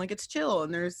equality, and, like, it's chill,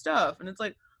 and there's stuff. And it's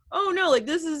like, oh, no, like,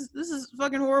 this is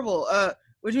fucking horrible.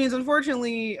 Which means,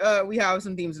 unfortunately, we have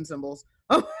some themes and symbols.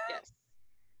 Yes.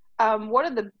 One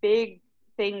of the big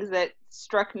things that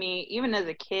struck me, even as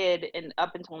a kid and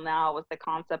up until now, was the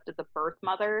concept of the birth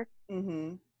mother.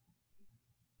 Mm-hmm.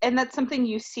 And that's something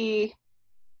you see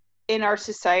in our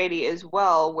society as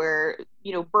well, where,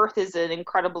 you know, birth is an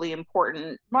incredibly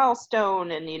important milestone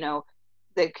and, you know,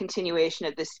 the continuation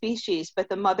of the species, but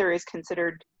the mother is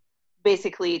considered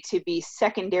basically to be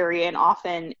secondary and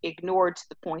often ignored to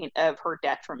the point of her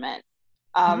detriment.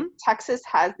 Texas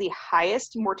has the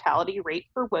highest mortality rate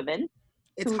for women.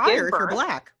 It's higher if you're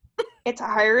black. It's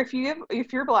higher if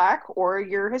you're black or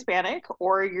you're Hispanic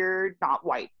or you're not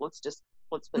white. Let's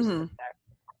put it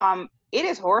there. It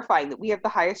is horrifying that we have the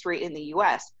highest rate in the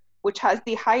U.S., which has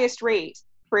the highest rate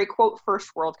for a quote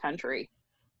first world country.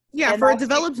 Yeah, and for a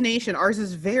developed nation, ours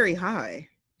is very high.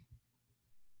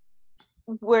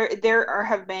 Where there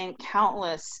have been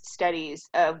countless studies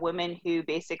of women who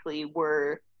basically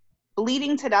were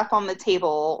bleeding to death on the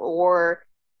table or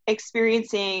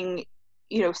experiencing,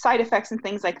 you know, side effects and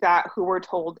things like that, who were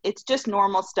told it's just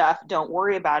normal stuff, don't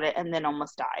worry about it, and then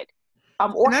almost died.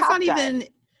 Or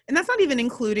and that's not even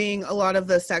including a lot of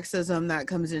the sexism that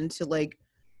comes into like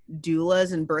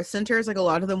doulas and birth centers. Like, a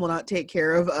lot of them will not take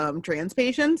care of trans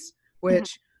patients,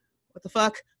 which what the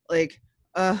fuck? Like,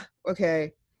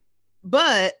 okay.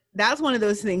 But that's one of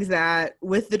those things that,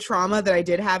 with the trauma that I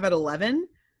did have at 11,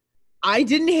 I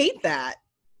didn't hate that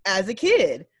as a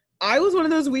kid. I was one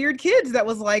of those weird kids that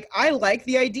was like, I like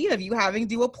the idea of you having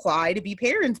to apply to be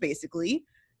parents, basically,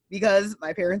 because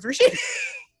my parents were shitty.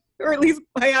 Or at least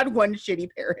I had one shitty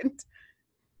parent.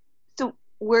 So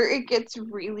where it gets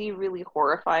really, really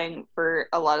horrifying for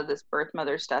a lot of this birth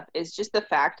mother stuff is just the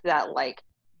fact that, like,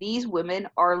 these women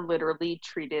are literally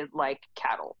treated like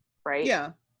cattle, right?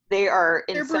 Yeah. They are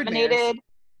inseminated.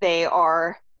 They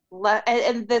are,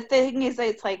 and the thing is that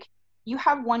it's like, you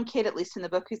have one kid, at least in the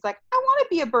book, who's like, I want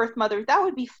to be a birth mother. That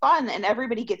would be fun. And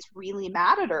everybody gets really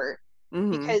mad at her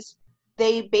because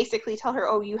they basically tell her,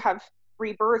 oh, you have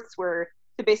 3 births where,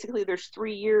 so basically there's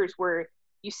 3 years where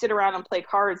you sit around and play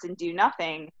cards and do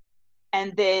nothing.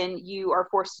 And then you are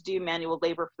forced to do manual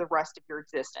labor for the rest of your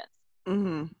existence.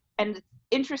 And it's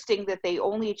interesting that they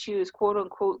only choose, quote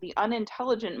unquote, the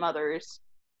unintelligent mothers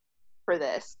for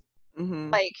this.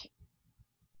 Like,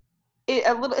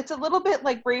 it's a little bit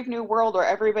like Brave New World, where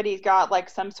everybody's got like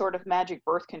some sort of magic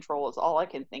birth control is all I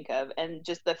can think of. And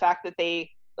just the fact that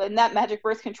that magic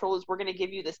birth control is, we're going to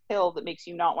give you this pill that makes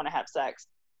you not want to have sex.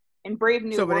 In Brave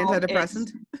New World, an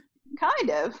antidepressant? Kind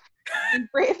of. In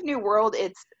Brave New World,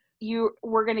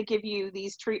 we're going to give you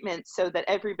these treatments so that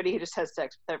everybody just has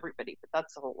sex with everybody, but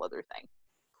that's a whole other thing.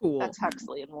 Cool. That's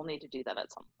Huxley, and we'll need to do that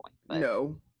at some point. But.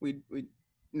 No,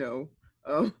 no.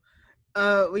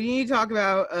 We need to talk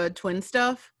about twin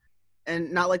stuff,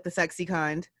 and not like the sexy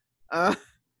kind.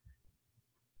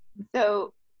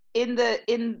 So in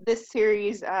this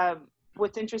series,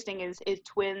 what's interesting is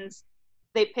twins.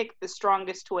 They pick the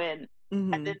strongest twin,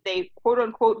 and then they quote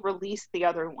unquote release the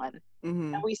other one.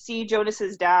 And we see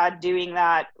Jonas's dad doing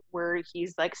that, where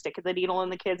he's like sticking the needle in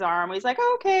the kid's arm. He's like,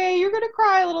 "Okay, you're gonna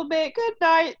cry a little bit. Good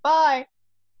night, bye."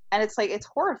 And it's like, it's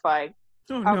horrifying.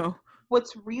 Oh no.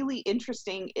 What's really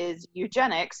interesting is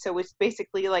eugenics. So it's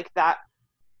basically like that.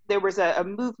 There was a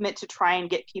movement to try and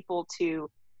get people to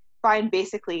find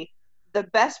basically the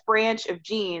best branch of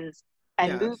genes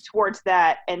and move towards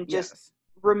that and just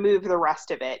remove the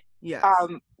rest of it. Yes.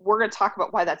 We're going to talk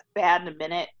about why that's bad in a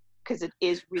minute, because it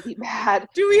is really bad.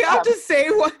 Do we have to say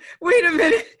what? Wait a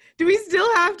minute. Do we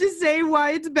still have to say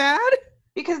why it's bad?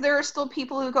 Because there are still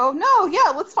people who go, no,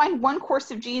 yeah, let's find one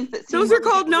course of genes that seem those are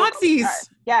called Nazis.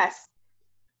 Yes.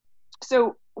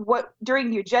 So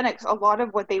during eugenics, a lot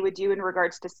of what they would do in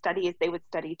regards to study is they would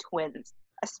study twins,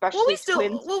 especially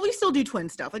twins. Well, we still do twin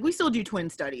stuff. Like we still do twin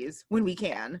studies when we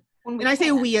can. And I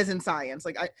say we as in science.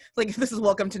 Like this is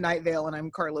Welcome to Night Vale, and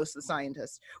I'm Carlos the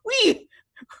scientist.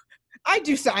 I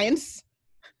do science.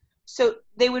 So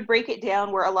they would break it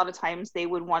down where a lot of times they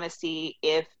would want to see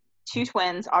if two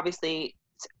twins, obviously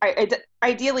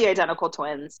ideally identical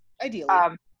twins,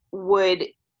 would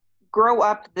grow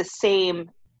up the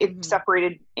same if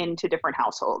separated into different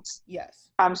households. Yes.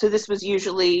 So this was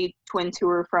usually twins who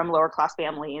were from lower class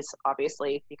families,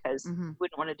 obviously, because we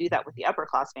wouldn't want to do that with the upper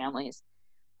class families.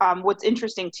 What's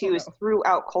interesting too is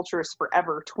throughout cultures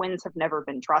forever, twins have never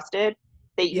been trusted.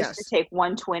 They used to take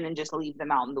one twin and just leave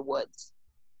them out in the woods.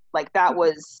 Like that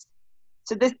was,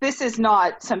 so this is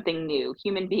not something new.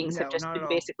 Human beings have just been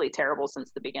basically terrible since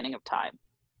the beginning of time.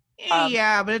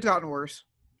 Yeah, but it's gotten worse.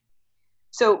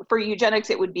 So for eugenics,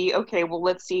 it would be, okay, well,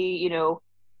 let's see,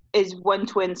 is one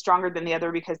twin stronger than the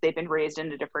other because they've been raised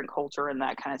in a different culture and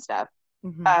that kind of stuff.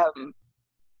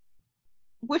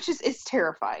 Which is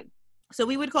terrifying. So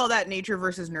we would call that nature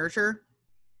versus nurture.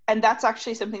 And that's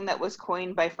actually something that was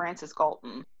coined by Francis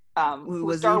Galton, who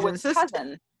was Darwin's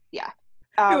cousin. Yeah.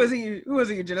 Who was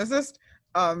a eugenicist?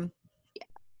 Do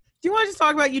you want to just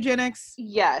talk about eugenics?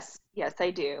 Yes,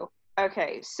 I do.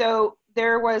 Okay, so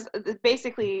there was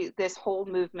basically this whole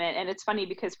movement, and it's funny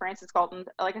because Francis Galton,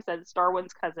 like I said, is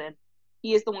Darwin's cousin.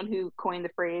 He is the one who coined the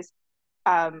phrase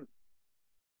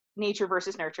nature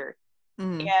versus nurture.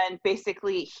 And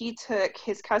basically he took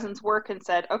his cousin's work and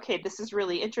said, okay, this is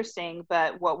really interesting,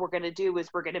 but what we're going to do is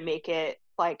we're going to make it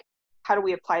like, how do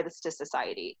we apply this to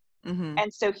society?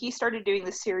 And so he started doing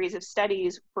this series of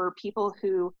studies for people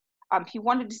who he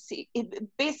wanted to see,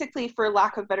 basically, for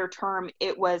lack of a better term,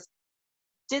 it was,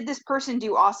 did this person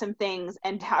do awesome things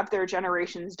and have their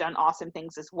generations done awesome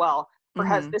things as well? Or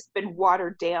has this been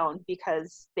watered down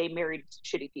because they married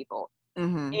shitty people?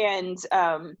 And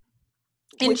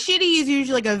shitty is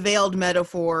usually like a veiled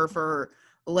metaphor for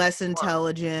less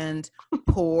intelligent,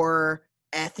 poor,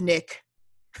 ethnic.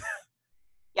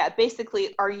 Yeah,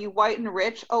 basically, are you white and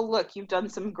rich? Oh, look, you've done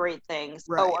some great things.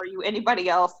 Right. Oh, are you anybody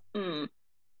else?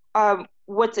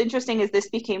 What's interesting is this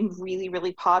became really,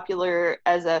 really popular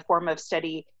as a form of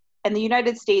study. And the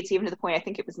United States, even to the point, I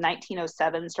think it was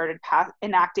 1907, started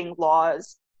enacting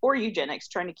laws for eugenics,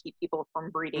 trying to keep people from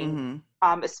breeding.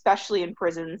 Especially in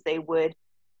prisons, they would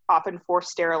often force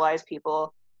sterilize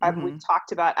people. We've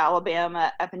talked about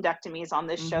Alabama appendectomies on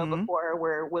this show before,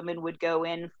 where women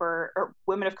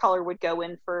of color would go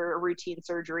in for a routine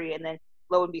surgery, and then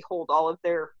lo and behold, all of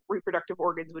their reproductive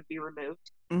organs would be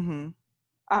removed.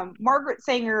 Margaret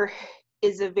Sanger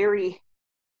is a very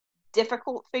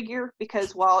difficult figure,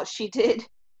 because while she did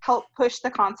help push the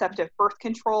concept of birth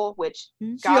control, which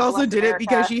she also did it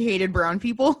because she hated brown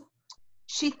people.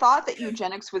 She thought that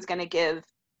eugenics was going to give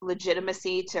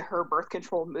legitimacy to her birth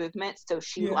control movement, so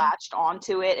she latched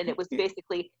onto it, and it was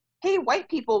basically, hey, white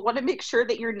people want to make sure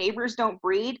that your neighbors don't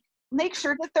breed, make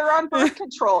sure that they're on birth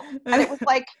control. And it was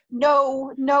like,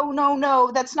 no,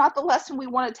 that's not the lesson we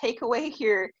want to take away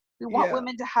here. We want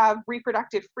women to have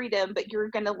reproductive freedom, but you're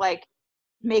gonna like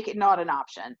make it not an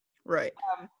option, right?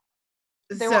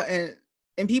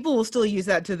 And people will still use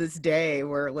that to this day,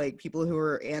 where like people who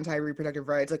are anti-reproductive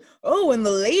rights, like, oh, and the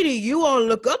lady you all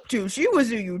look up to, she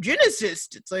was a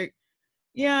eugenicist. It's like,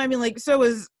 yeah, I mean, like, so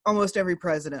is almost every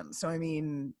president. So I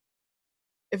mean,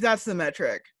 if that's the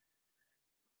metric.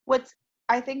 What's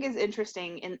I think is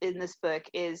interesting in this book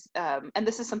is, and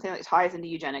this is something that ties into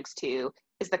eugenics too,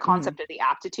 is the concept of the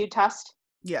aptitude test.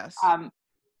 Yes.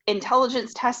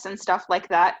 Intelligence tests and stuff like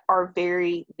that are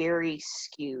very, very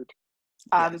skewed.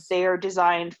 They are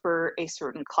designed for a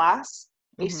certain class,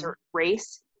 a certain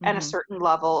race, and a certain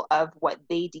level of what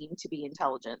they deem to be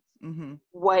intelligence.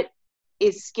 What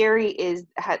is scary is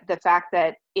the fact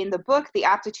that in the book, the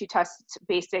aptitude test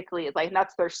basically, like,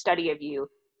 that's their study of you,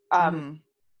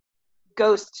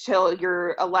 goes till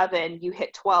you're 11, you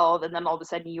hit 12, and then all of a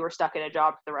sudden you are stuck in a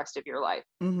job for the rest of your life.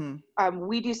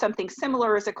 We do something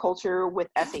similar as a culture with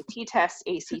SAT tests,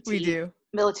 ACT, we do.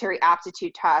 Military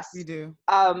aptitude tests. We do.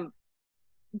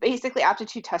 Basically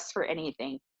aptitude tests for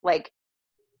anything. Like,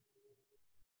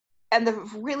 and the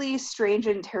really strange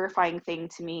and terrifying thing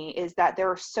to me is that there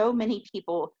are so many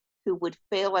people who would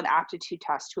fail an aptitude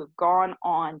test who have gone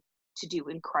on to do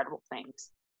incredible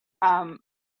things.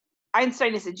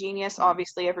 Einstein is a genius.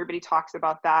 Obviously, everybody talks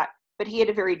about that, but he had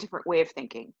a very different way of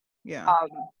thinking. Yeah.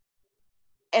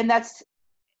 And that's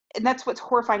what's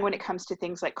horrifying when it comes to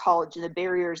things like college and the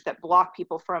barriers that block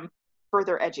people from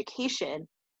further education,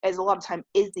 as a lot of time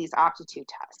is these aptitude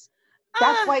tests.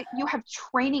 That's why you have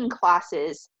training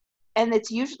classes, and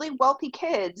it's usually wealthy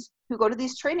kids who go to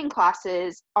these training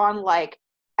classes on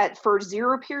for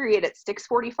zero period at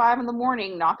 6:45 in the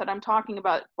morning. Not that I'm talking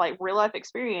about like real life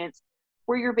experience,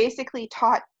 where you're basically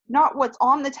taught not what's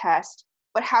on the test,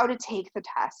 but how to take the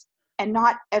test. And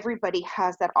not everybody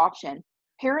has that option.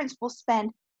 Parents will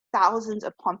spend thousands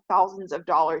upon thousands of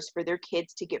dollars for their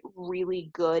kids to get really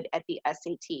good at the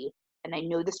SAT. And I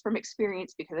know this from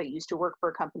experience because I used to work for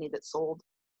a company that sold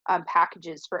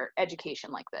packages for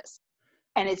education like this.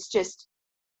 And it's just,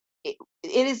 it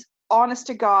is honest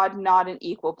to God, not an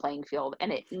equal playing field.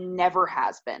 And it never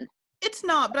has been. It's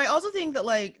not, but I also think that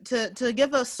like to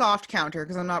give a soft counter,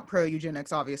 because I'm not pro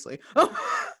eugenics, obviously.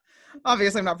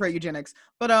 Obviously I'm not pro eugenics.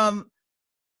 But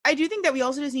I do think that we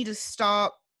also just need to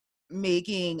stop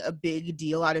making a big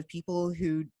deal out of people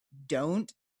who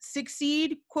don't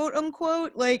succeed, quote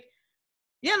unquote. Like,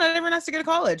 yeah, not everyone has to go to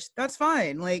college. That's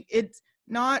fine. Like, it's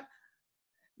not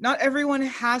everyone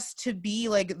has to be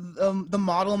like the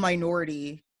model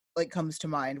minority, like, comes to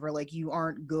mind, where like you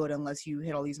aren't good unless you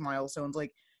hit all these milestones.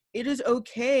 Like, it is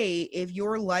okay if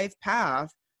your life path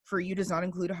for you does not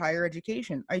include higher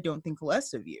education. I don't think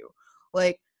less of you.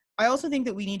 Like, I also think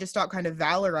that we need to stop kind of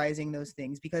valorizing those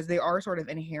things because they are sort of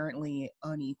inherently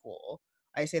unequal.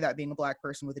 I say that being a Black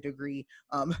person with a degree.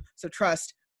 So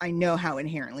trust, I know how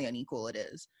inherently unequal it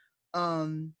is.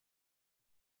 And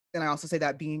I also say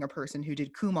that being a person who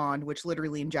did Kumon, which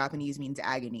literally in Japanese means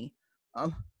agony.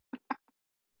 I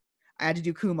had to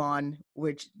do Kumon,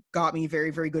 which got me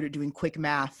very, very good at doing quick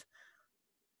math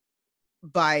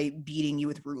by beating you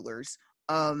with rulers.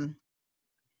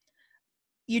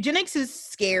 Eugenics is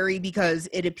scary because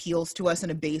it appeals to us in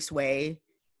a base way.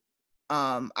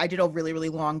 I did a really, really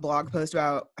long blog post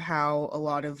about how a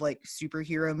lot of like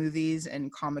superhero movies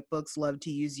and comic books love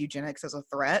to use eugenics as a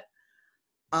threat.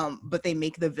 But they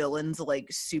make the villains like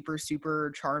super,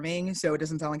 super charming, so it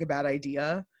doesn't sound like a bad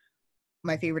idea.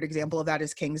 My favorite example of that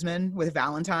is Kingsman with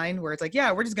Valentine, where it's like,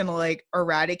 yeah, we're just gonna like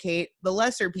eradicate the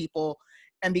lesser people,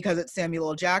 and because it's Samuel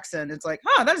L. Jackson, it's like,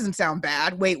 that doesn't sound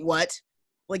bad. Wait, what?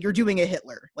 Like, you're doing a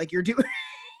Hitler. Like, you're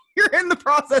in the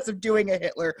process of doing a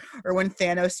Hitler. Or when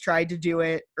Thanos tried to do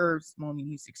it,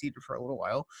 he succeeded for a little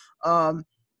while.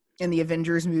 In the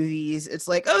Avengers movies, it's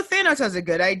like, Thanos has a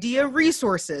good idea,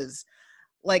 resources.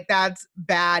 Like, that's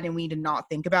bad and we need to not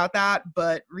think about that.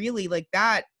 But really, like,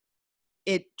 that,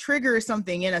 it triggers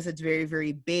something in us that's very,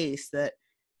 very base that,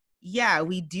 yeah,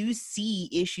 we do see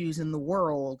issues in the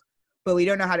world, but we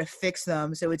don't know how to fix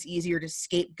them. So it's easier to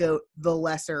scapegoat the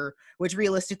lesser, which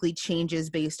realistically changes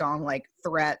based on like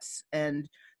threats and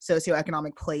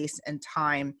socioeconomic place and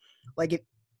time. Like,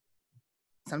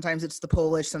 sometimes it's the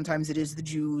Polish, sometimes it is the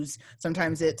Jews,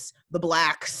 sometimes it's the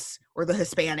Blacks or the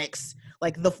Hispanics.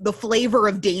 Like, the flavor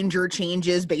of danger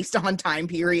changes based on time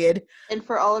period. And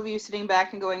for all of you sitting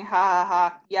back and going, ha ha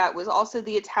ha, yeah, it was also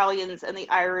the Italians and the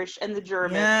Irish and the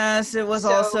Germans. Yes, it was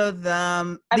also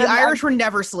them. The Irish were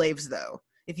never slaves, though.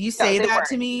 If you say that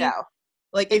to me,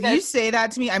 if you say that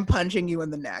to me, I'm punching you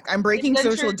in the neck. I'm breaking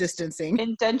social distancing.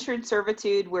 Indentured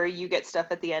servitude, where you get stuff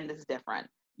at the end, is different.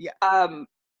 Yeah.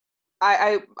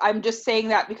 I'm just saying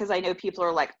that because I know people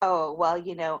are like, oh, well,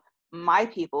 you know, my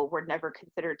people were never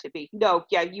considered to be. No,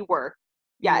 yeah, you were.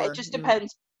 Yeah, it just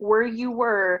depends where you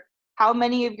were, how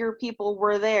many of your people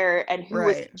were there, and who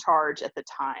was in charge at the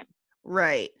time.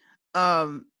 Right.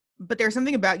 But there's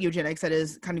something about eugenics that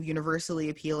is kind of universally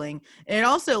appealing. And it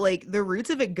also, like, the roots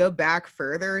of it go back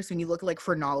further. So when you look at like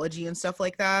phrenology and stuff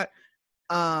like that,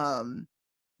 the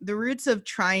roots of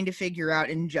trying to figure out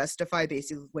and justify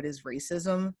basically what is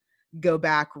racism go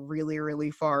back really, really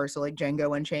far. So like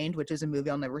Django Unchained, which is a movie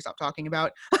I'll never stop talking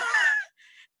about.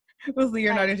 With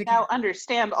Leonardo DiCaprio. Now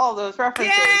understand all those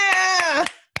references.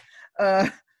 Yeah!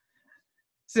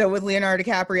 So with Leonardo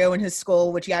DiCaprio and his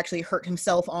skull, which he actually hurt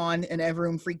himself on, and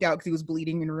everyone freaked out because he was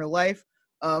bleeding in real life,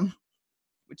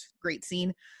 which great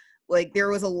scene. Like, there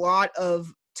was a lot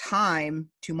of time,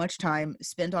 too much time,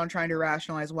 spent on trying to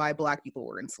rationalize why Black people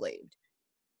were enslaved.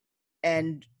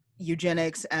 And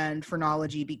eugenics and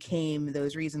phrenology became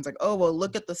those reasons. Like, oh, well,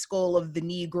 look at the skull of the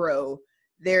Negro.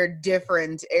 They're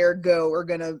different, ergo, we're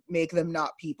gonna make them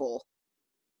not people.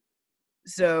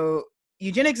 So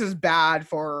eugenics is bad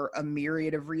for a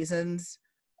myriad of reasons,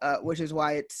 which is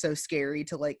why it's so scary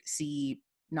to like see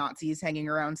Nazis hanging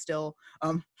around still.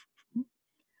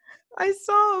 I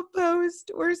saw a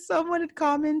post where someone had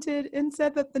commented and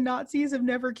said that the Nazis have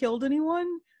never killed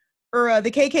anyone, or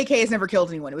the KKK has never killed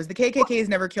anyone. It was the KKK has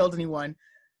never killed anyone,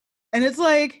 and it's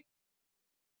like,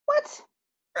 what?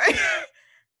 Right?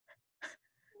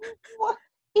 What?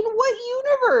 In what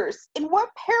universe? In what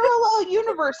parallel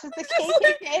universe has the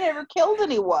KKK never killed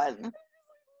anyone?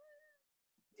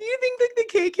 Do you think that the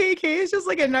KKK is just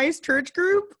like a nice church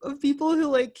group of people who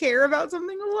like care about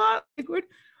something a lot? Like what?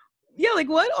 Yeah, like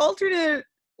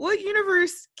what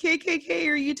universe KKK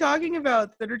are you talking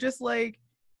about that are just like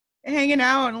hanging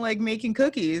out and like making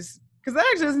cookies? Because that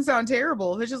actually doesn't sound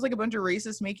terrible. If it's just like a bunch of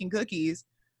racists making cookies.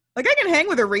 Like I can hang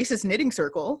with a racist knitting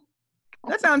circle.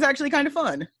 That sounds actually kind of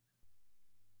fun.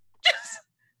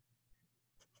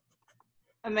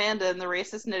 Amanda and the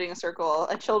Racist Knitting Circle,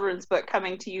 a children's book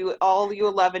coming to you, all you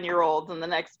 11-year-olds in the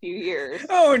next few years.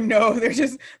 Oh no, they're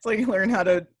just, it's like learn how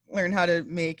to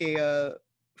make a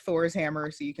Thor's hammer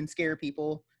so you can scare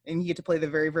people, and you get to play the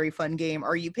very, very fun game.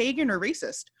 Are you pagan or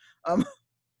racist?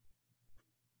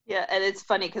 Yeah, and it's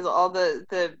funny because all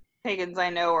the pagans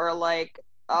I know are like,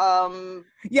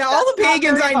 yeah, all the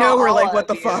pagans I know were like, what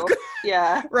the fuck?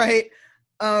 Yeah. Right.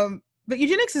 But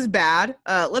eugenics is bad.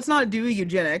 Let's not do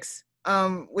eugenics.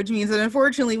 Which means that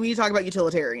unfortunately we talk about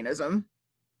utilitarianism.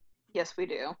 Yes, we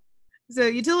do. So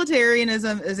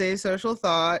utilitarianism is a social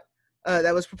thought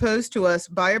that was proposed to us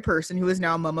by a person who is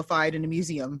now mummified in a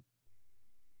museum.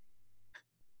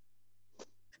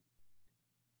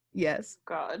 Yes.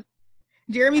 God.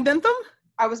 Jeremy Bentham?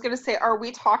 I was going to say, are we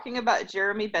talking about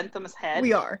Jeremy Bentham's head?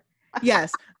 We are.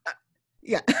 Yes.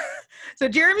 Yeah. So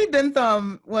Jeremy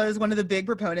Bentham was one of the big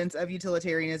proponents of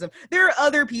utilitarianism. There are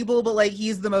other people, but like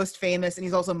he's the most famous and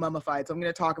he's also mummified. So I'm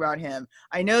going to talk about him.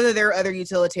 I know that there are other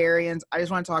utilitarians. I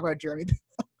just want to talk about Jeremy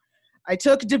Bentham. I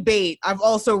took debate. I've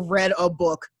also read a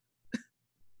book.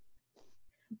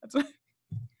 That's what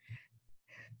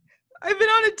I've been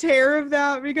on a tear of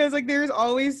that because like there's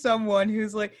always someone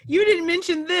who's like, you didn't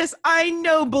mention this. I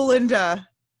know, Belinda.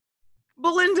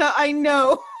 Belinda, I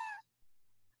know.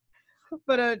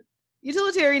 But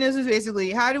utilitarianism is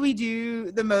basically how do we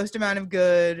do the most amount of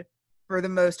good for the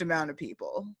most amount of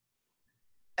people?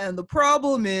 And the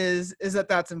problem is that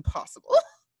that's impossible.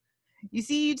 You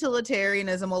see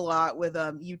utilitarianism a lot with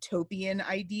utopian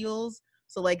ideals.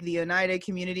 So like the Oneida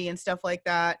community and stuff like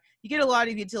that. You get a lot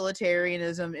of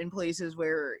utilitarianism in places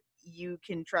where you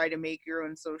can try to make your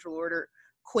own social order.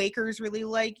 Quakers really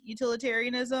like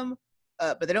utilitarianism,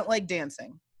 but they don't like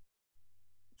dancing.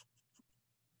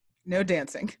 No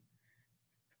dancing.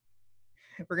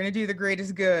 We're going to do the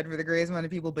greatest good for the greatest amount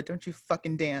of people, but don't you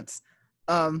fucking dance.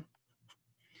 I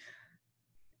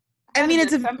mean,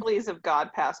 it's Assemblies of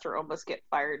God pastor almost get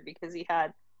fired because he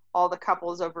had all the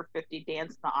couples over 50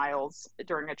 dance in the aisles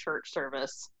during a church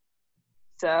service.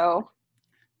 So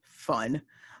fun.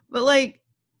 But like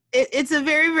it's a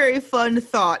very, very fun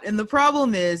thought. And the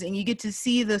problem is, and you get to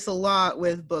see this a lot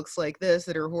with books like this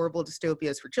that are horrible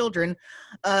dystopias for children,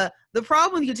 the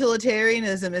problem with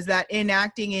utilitarianism is that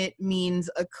enacting it means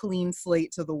a clean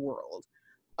slate to the world.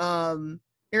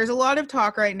 There's a lot of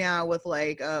talk right now with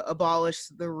like abolish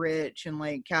the rich and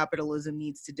like capitalism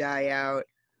needs to die out.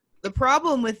 The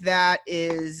problem with that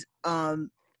is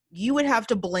you would have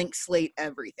to blank slate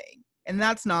everything, and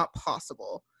that's not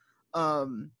possible.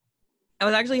 I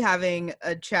was actually having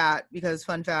a chat because,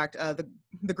 fun fact,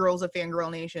 the girls of Fangirl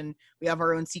Nation, we have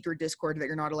our own secret Discord that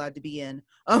you're not allowed to be in,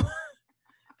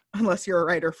 unless you're a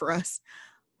writer for us.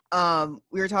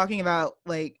 We were talking about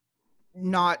like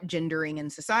not gendering in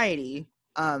society,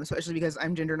 especially because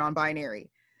I'm gender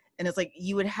non-binary, and it's like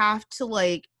you would have to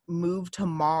like move to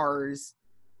Mars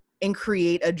and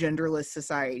create a genderless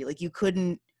society. Like you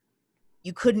couldn't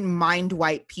mind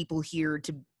wipe people here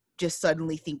to just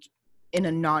suddenly think in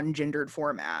a non-gendered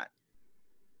format.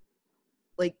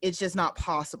 Like it's just not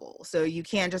possible. So you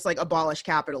can't just like abolish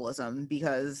capitalism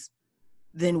because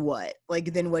then what?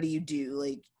 Like then what do you do?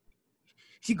 Like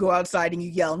you go outside and you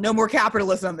yell no more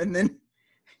capitalism, and then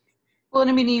well,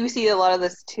 I mean, you see a lot of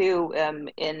this too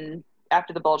in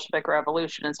after the Bolshevik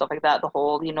Revolution and stuff like that. The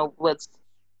whole, you know, let's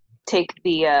take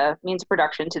the means of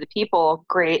production to the people.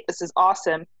 Great, this is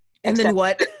awesome. And then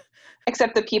what?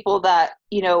 Except the people that,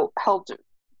 you know, helped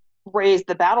raise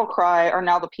the battle cry are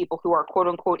now the people who are quote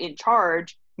unquote in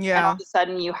charge. Yeah. And all of a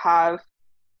sudden you have,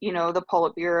 you know, the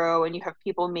Politburo, and you have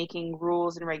people making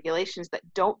rules and regulations that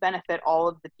don't benefit all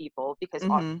of the people because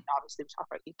obviously we talk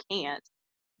about you can't,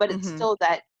 but it's still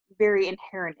that very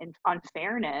inherent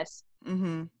unfairness.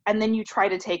 And then you try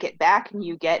to take it back and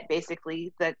you get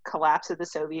basically the collapse of the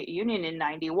Soviet Union in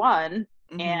 91.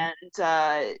 And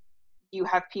you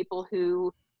have people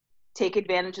who take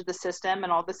advantage of the system,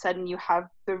 and all of a sudden you have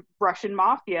the Russian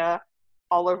mafia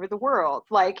all over the world.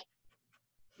 Like,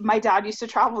 my dad used to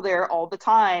travel there all the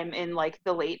time in like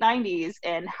the late 90s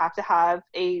and have to have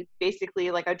basically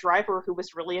like a driver who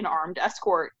was really an armed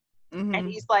escort. Mm-hmm. And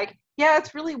he's like, yeah,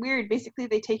 it's really weird. Basically,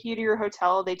 they take you to your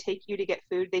hotel, they take you to get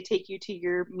food, they take you to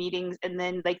your meetings, and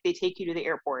then like they take you to the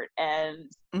airport,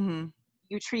 and mm-hmm.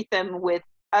 you treat them with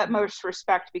utmost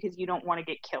respect because you don't want to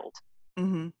get killed.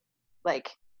 Mm-hmm.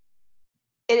 Like,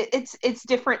 it's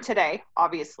different today,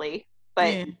 obviously,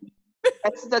 but yeah.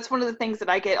 that's one of the things that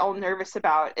I get all nervous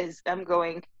about is I'm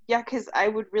going, yeah, because I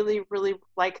would really, really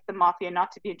like the mafia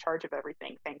not to be in charge of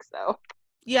everything. Thanks, though.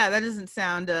 Yeah, that doesn't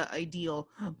sound ideal.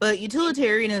 But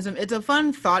utilitarianism, it's a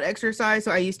fun thought exercise.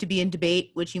 So I used to be in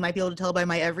debate, which you might be able to tell by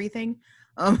my everything.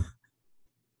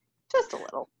 Just a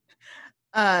little.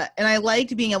 And I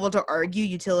liked being able to argue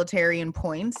utilitarian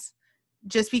points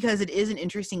just because it is an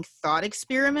interesting thought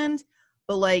experiment.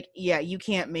 But, like, yeah, you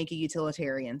can't make a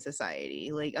utilitarian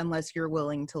society, like, unless you're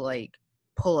willing to, like,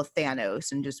 pull a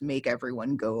Thanos and just make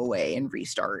everyone go away and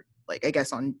restart, like, I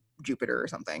guess on Jupiter or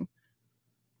something.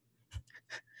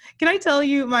 Can I tell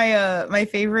you my my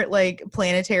favorite, like,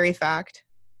 planetary fact?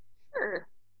 Sure.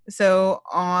 So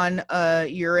on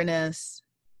Uranus,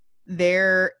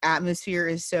 their atmosphere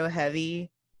is so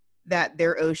heavy that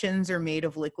their oceans are made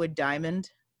of liquid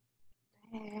diamond.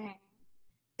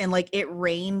 And, like, it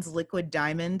rains liquid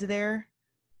diamond there.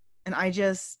 And I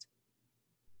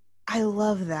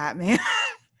love that, man.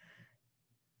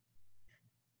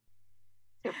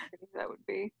 How pretty that would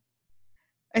be.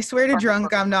 I swear to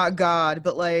drunk I'm not God,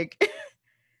 but, like,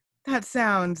 that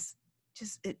sounds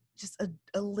just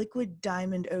a liquid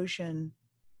diamond ocean.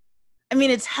 I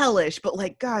mean, it's hellish, but,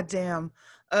 like, goddamn.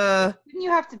 Wouldn't you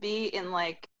have to be in,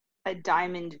 like, a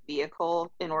diamond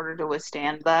vehicle in order to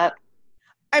withstand that?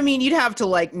 I mean, you'd have to,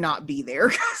 like, not be there.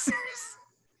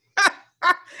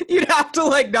 You'd have to,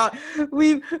 like, not.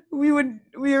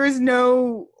 There is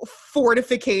no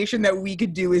fortification that we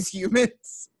could do as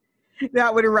humans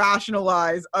that would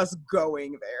rationalize us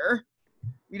going there.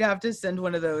 We'd have to send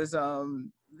one of those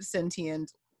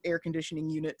sentient air conditioning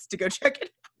units to go check it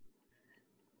out.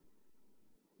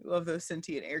 I love those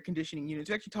sentient air conditioning units.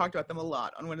 We actually talked about them a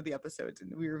lot on one of the episodes,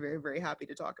 and we were very, very happy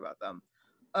to talk about them.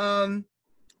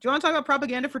 Do you want to talk about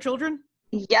propaganda for children?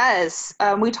 Yes.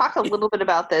 We talked a little bit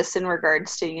about this in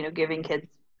regards to, giving kids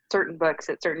certain books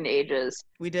at certain ages.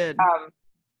 We did.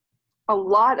 A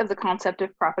lot of the concept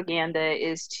of propaganda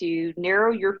is to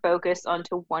narrow your focus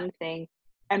onto one thing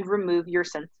and remove your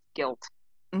sense of guilt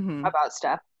about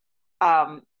stuff.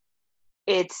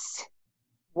 It's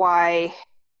why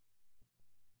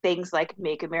things like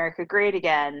Make America Great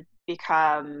Again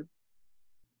become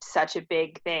such a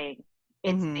big thing.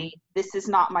 It's this is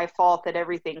not my fault that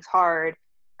everything's hard.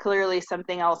 Clearly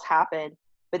something else happened,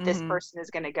 but this person is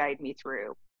going to guide me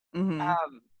through.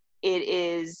 It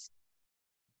is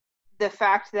the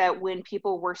fact that when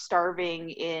people were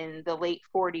starving in the late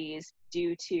 40s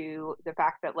due to the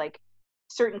fact that, like,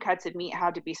 certain cuts of meat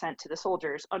had to be sent to the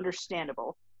soldiers,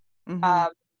 understandable.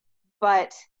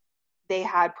 But they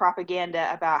had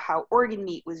propaganda about how organ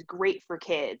meat was great for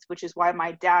kids, which is why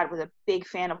my dad was a big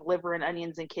fan of liver and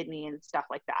onions and kidney and stuff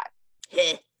like that.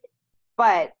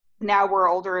 But now we're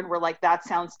older and we're like, that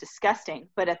sounds disgusting.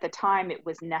 But at the time, it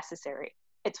was necessary.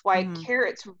 It's why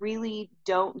carrots really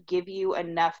don't give you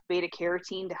enough beta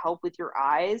carotene to help with your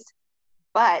eyes.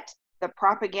 But the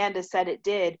propaganda said it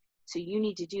did, so you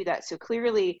need to do that. So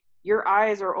clearly, your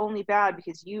eyes are only bad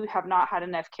because you have not had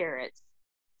enough carrots.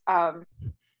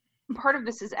 Part of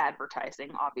this is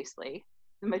advertising, obviously.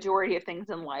 The majority of things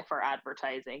in life are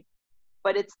advertising.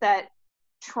 But it's that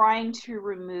trying to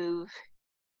remove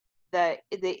the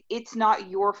it's not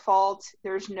your fault.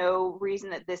 There's no reason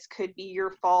that this could be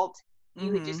your fault.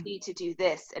 You would just need to do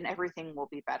this and everything will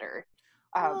be better.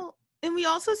 Well, and we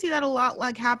also see that a lot,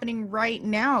 like, happening right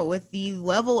now with the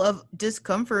level of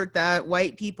discomfort that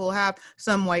white people have.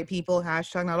 Some white people,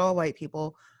 hashtag not all white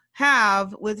people,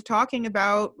 have with talking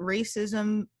about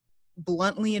racism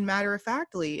bluntly and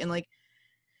matter-of-factly, and, like,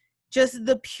 just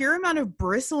the pure amount of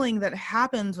bristling that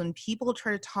happens when people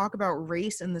try to talk about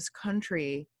race in this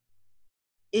country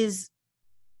is,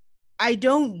 I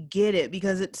don't get it,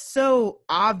 because it's so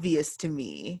obvious to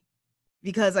me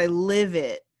because I live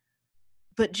it,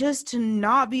 but just to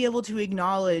not be able to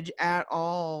acknowledge at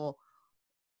all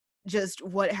just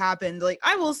what happened. Like,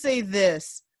 I will say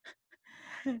this,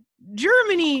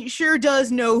 Germany sure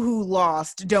does know who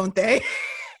lost, don't they?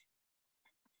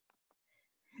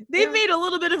 They've made a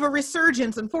little bit of a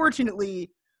resurgence,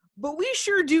 unfortunately, but we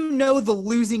sure do know the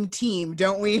losing team,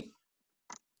 don't we?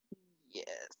 Yes.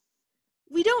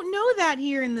 we don't know that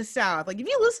here in the South. Like, if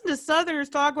you listen to Southerners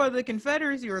talk about the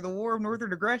Confederacy or the War of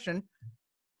Northern Aggression.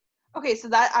 Okay, so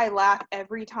that I laugh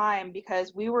every time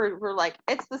because we're like,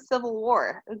 it's the Civil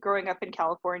War growing up in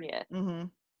California. Mm-hmm.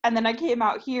 And then I came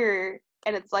out here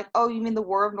and it's like, oh, you mean the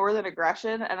War of Northern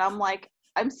Aggression? And I'm like,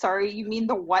 I'm sorry, you mean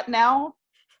the what now?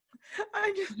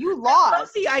 You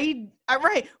lost.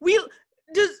 Right. We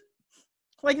just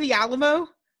like the Alamo.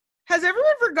 Has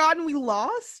everyone forgotten we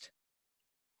lost?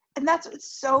 And that's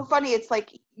so funny. It's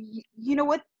like, you know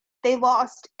what? They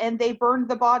lost and they burned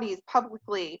the bodies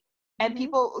publicly. And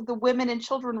people, the women and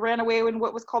children ran away in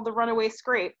what was called the runaway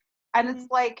scrape. And it's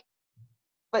like,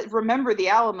 but remember the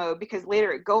Alamo because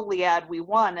later at Goliad we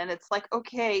won. And it's like,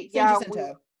 okay, San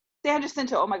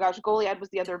Jacinto. Oh my gosh, Goliad was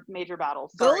the other major battle.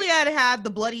 Sorry. Goliad had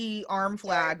the bloody arm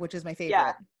flag, which is my favorite.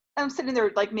 Yeah. I'm sitting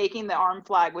there like making the arm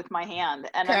flag with my hand.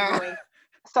 And I'm going,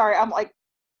 sorry, I'm like,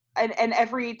 and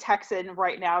every Texan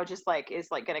right now just like is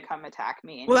like gonna come attack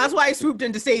me. Well, that's why I swooped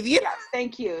in to save you. Yes,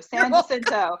 thank you. San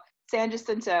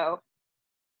Jacinto.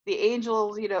 The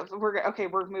Angels, you know,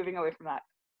 we're moving away from that.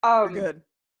 We're good.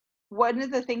 One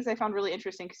of the things I found really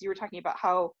interesting, because you were talking about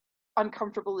how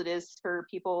uncomfortable it is for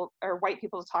people or white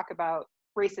people to talk about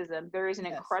racism. There is an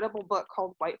incredible book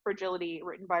called White Fragility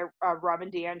written by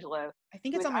Robin DiAngelo. I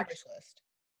think it's on my wish list.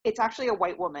 It's actually a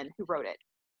white woman who wrote it.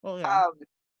 Well, yeah.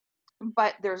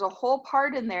 But there's a whole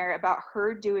part in there about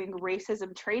her doing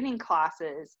racism training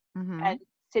classes and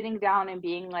sitting down and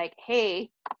being like, hey,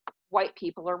 white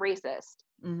people are racist.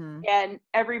 And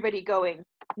everybody going,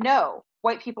 no,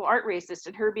 white people aren't racist.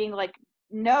 And her being like,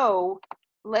 no,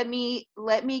 let me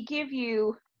give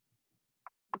you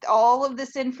all of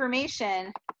this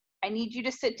information. I need you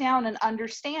to sit down and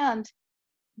understand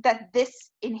that this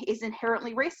is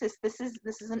inherently racist. This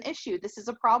is an issue. This is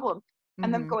a problem.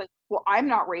 And them going, well, I'm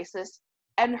not racist.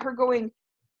 And her going,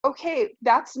 okay,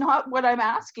 that's not what I'm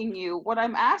asking you. What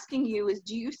I'm asking you is,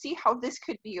 do you see how this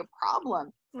could be a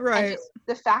problem? Right. And just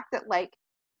the fact that like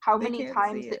how many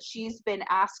times that she's been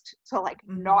asked to like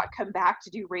not come back to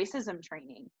do racism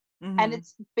training. And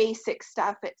it's basic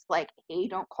stuff. It's like, hey,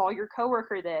 don't call your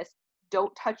coworker this.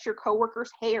 Don't touch your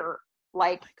coworker's hair.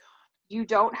 Like, you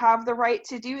don't have the right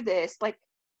to do this. Like,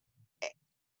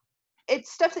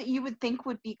 it's stuff that you would think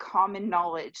would be common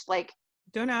knowledge. Like,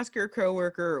 don't ask your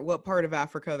coworker what part of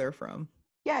Africa they're from.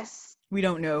 Yes. We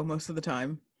don't know most of the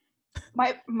time.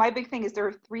 My big thing is there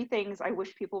are 3 things I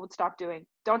wish people would stop doing.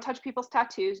 Don't touch people's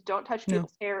tattoos. Don't touch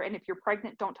people's hair. And if you're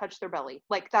pregnant, don't touch their belly.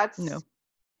 Like, that's... No.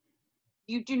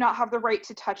 You do not have the right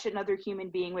to touch another human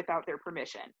being without their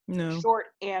permission. No. Short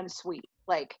and sweet.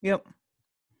 Like... Yep.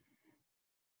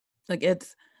 Like,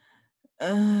 it's...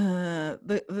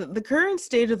 The current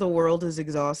state of the world is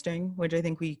exhausting, which I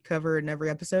think we cover in every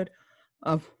episode.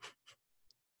 I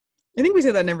think we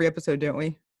say that in every episode, don't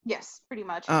we? Yes, pretty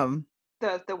much.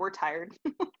 The we're tired.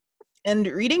 And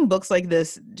reading books like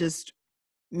this just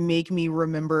make me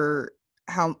remember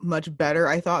how much better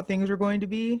I thought things were going to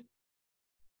be.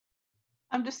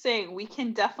 I'm just saying, we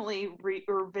can definitely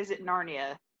revisit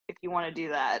Narnia if you want to do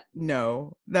that.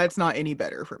 No, that's not any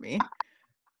better for me.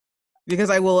 Because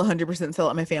I will 100% sell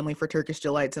out my family for Turkish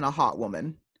delights and a hot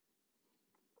woman.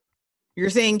 You're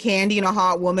saying candy and a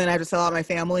hot woman, I have to sell out my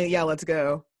family? Yeah, let's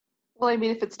go. Well, I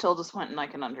mean, if it's Tilda Swinton, I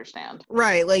can understand.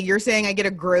 Right, like you're saying I get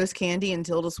a gross candy and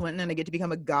Tilda Swinton and I get to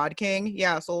become a god king?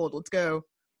 Yeah, sold, let's go.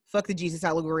 Fuck the Jesus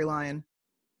allegory lion.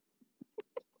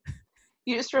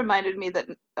 You just reminded me that,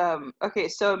 okay,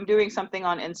 so I'm doing something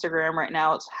on Instagram right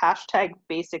now. It's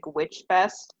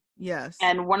 #BasicWitchFest. Yes.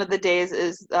 And one of the days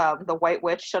is the White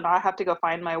Witch, so now I have to go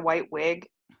find my white wig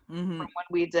from when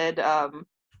we did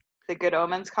the Good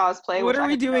Omens cosplay. What are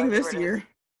we doing this year?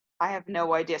 I have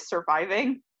no idea.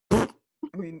 Surviving?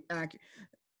 I mean,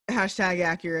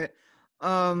 #accurate.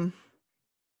 But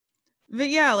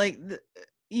yeah, like,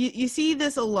 you see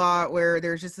this a lot where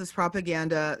there's just this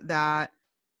propaganda that,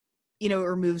 you know, it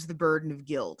removes the burden of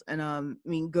guilt. And, I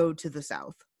mean, go to the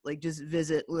South. Like, just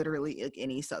visit literally like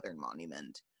any Southern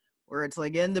monument. Where it's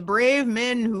like, and the brave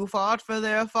men who fought for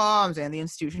their farms and the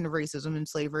institution of racism and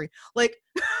slavery. Like...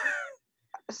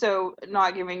 So,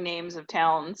 not giving names of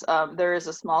towns, there is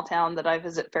a small town that I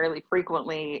visit fairly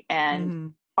frequently,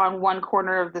 and on one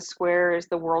corner of the square is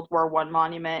the World War I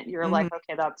monument. You're like,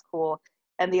 okay, that's cool.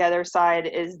 And the other side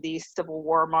is the Civil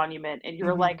War monument, and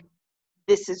you're like,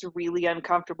 this is really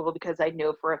uncomfortable because I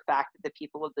know for a fact that the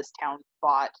people of this town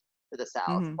fought for the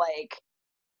South.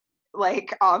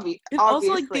 Obviously.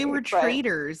 Also, like, they were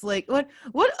traitors. Like, what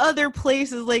other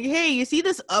places, like, hey, you see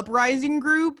this uprising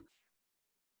group?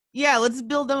 Yeah, let's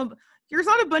build them up. Here's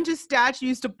not a bunch of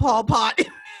statues to Pol Pot.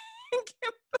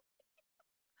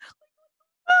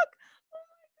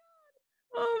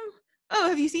 Oh,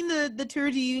 have you seen the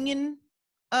Tour de Union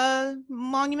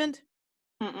monument?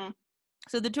 Mm-mm.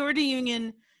 So the Tour de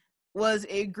Union was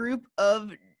a group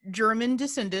of German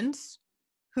descendants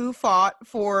who fought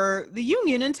for the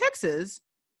Union in Texas.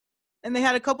 And they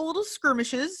had a couple little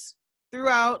skirmishes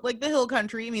throughout like the hill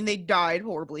country. I mean, they died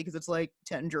horribly because it's like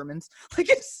 10 Germans. Like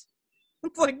it's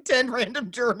like 10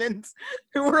 random Germans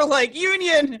who were like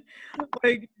Union,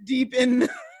 like deep in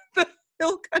the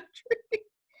hill country.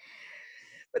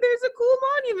 But there's a cool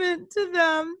monument to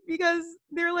them because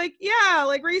they're like, yeah,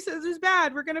 like racism is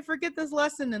bad. We're gonna forget this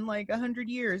lesson in like 100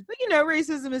 years. But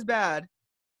racism is bad.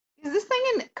 Is this thing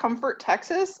in Comfort,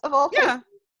 Texas, of all places? Yeah.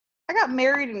 I got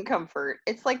married in Comfort.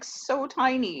 It's like so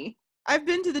tiny. I've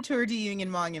been to the Tour de Union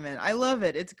monument. I love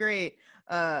it. It's great.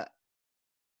 I'll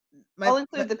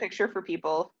include the picture for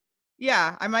people.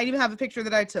 Yeah, I might even have a picture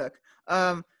that I took.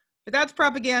 But that's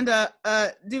propaganda.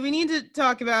 Do we need to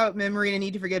talk about memory and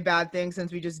need to forget bad things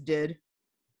since we just did?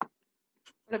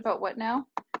 What about what now?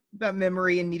 About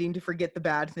memory and needing to forget the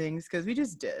bad things because we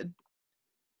just did.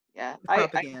 Yeah,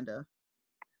 propaganda.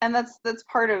 And that's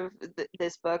part of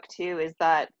this book too. Is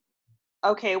that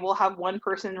okay? We'll have one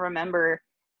person remember.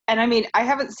 And I mean, I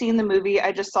haven't seen the movie.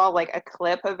 I just saw like a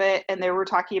clip of it, and they were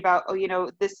talking about,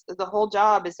 the whole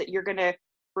job is that you're going to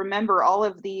remember all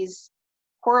of these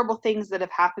horrible things that have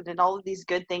happened and all of these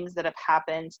good things that have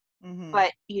happened. Mm-hmm.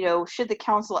 But, should the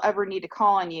council ever need to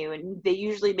call on you, and they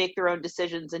usually make their own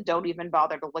decisions and don't even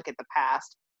bother to look at the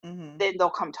past, mm-hmm. then they'll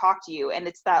come talk to you. And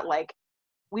it's that like,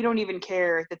 we don't even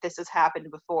care that this has happened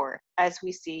before, as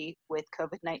we see with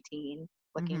COVID-19,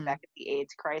 looking mm-hmm. back at the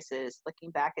AIDS crisis,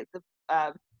 looking back at the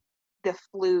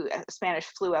Spanish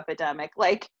flu epidemic.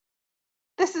 Like,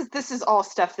 this is all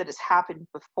stuff that has happened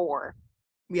before.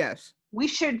 Yes. We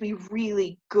should be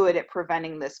really good at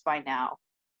preventing this by now,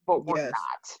 but we're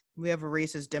not. We have a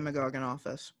racist demagogue in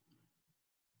office.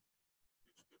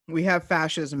 We have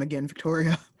fascism again,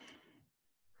 Victoria.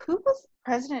 Who was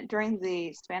president during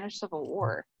the Spanish Civil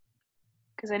War?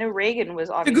 Because I know Reagan was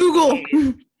obviously. To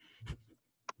Google!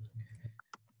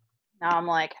 Now I'm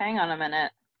like, hang on a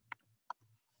minute.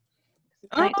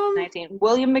 1919.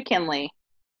 William McKinley,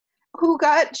 who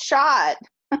got shot.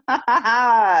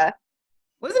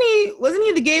 Wasn't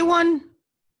he the gay one?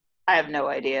 I have no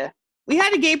idea. We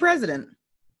had a gay president.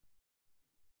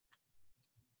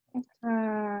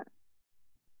 In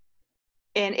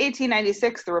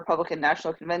 1896, the Republican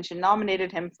National Convention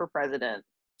nominated him for president.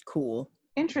 Cool.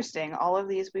 Interesting. All of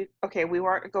these we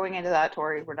weren't going into that,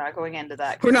 Tori. We're not going into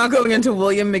that. We're not going into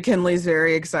William McKinley's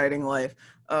very exciting life.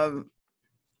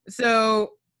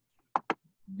 So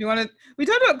we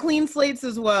talked about clean slates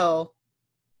as well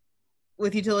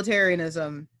with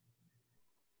utilitarianism.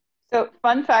 So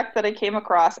fun fact that I came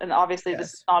across, and obviously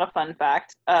this is not a fun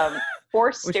fact,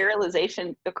 forced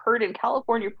sterilization occurred in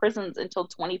California prisons until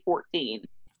 2014.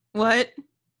 What?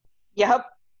 Yep.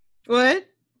 What?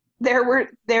 There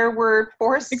were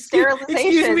forced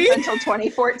sterilizations until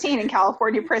 2014 in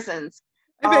California prisons.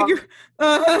 I beg your...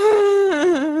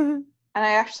 And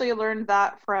I actually learned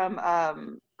that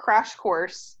from Crash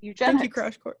Course Eugenics. Thank you,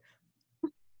 Crash Course.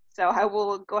 So I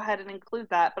will go ahead and include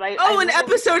that. But an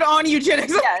episode on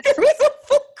eugenics. Yes.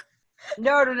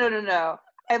 No.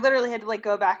 I literally had to like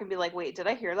go back and be like, wait, did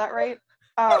I hear that right?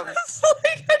 I don't remember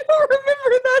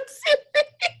that series.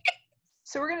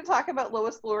 So we're going to talk about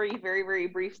Lois Lowry very, very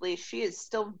briefly. She is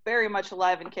still very much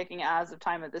alive and kicking as of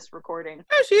time of this recording.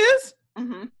 Oh, she is?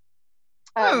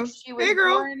 Mm-hmm. She was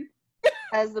born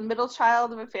as the middle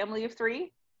child of a family of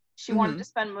 3. She wanted to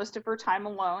spend most of her time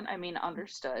alone. I mean,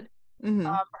 understood.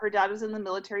 Mm-hmm. Her dad was in the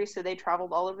military, so they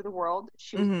traveled all over the world.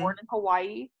 She was born in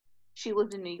Hawaii. She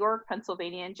lived in New York,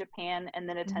 Pennsylvania, and Japan, and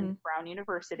then attended Brown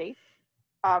University.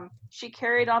 She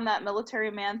carried on that military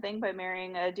man thing by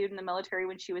marrying a dude in the military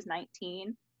when she was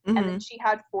 19. And then she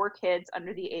had 4 kids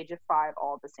under the age of 5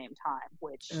 all at the same time,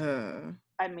 which,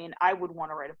 I mean, I would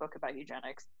want to write a book about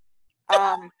eugenics.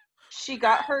 She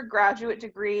got her graduate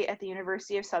degree at the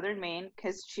University of Southern Maine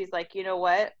because she's like, you know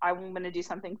what? I'm going to do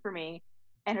something for me.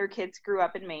 And her kids grew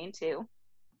up in Maine, too.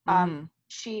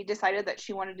 She decided that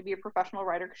she wanted to be a professional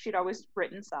writer because she'd always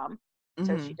written some.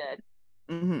 So she did.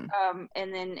 And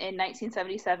then in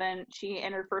 1977, she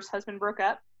and her first husband broke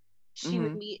up. She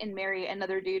would meet and marry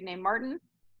another dude named Martin.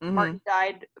 Martin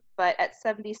died, but at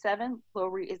 77,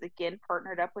 Lowry is again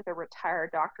partnered up with a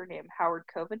retired doctor named Howard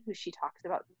Coven, who she talks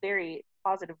about very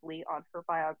positively on her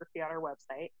biography on her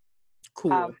website.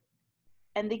 Cool.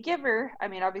 And The Giver, I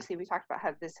mean, obviously we talked about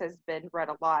how this has been read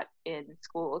a lot in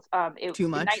schools. Too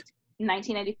much? In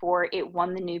 1994, it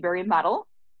won the Newbery Medal.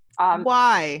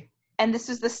 Why? and this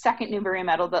is the second Newbery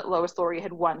Medal that Lois Lowry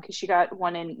had won, because she got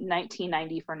one in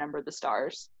 1990 for Number of the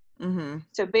Stars. Mm-hmm.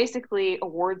 So basically,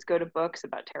 awards go to books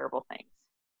about terrible things.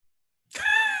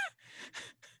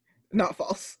 Not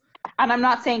false. And I'm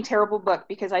not saying terrible book,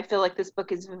 because I feel like this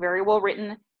book is very well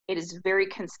written. It is very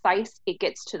concise. It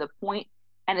gets to the point,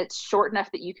 and it's short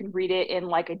enough that you can read it in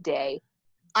like a day.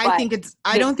 I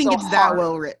don't think it's that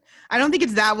well written. I don't think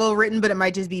it's that well written, but it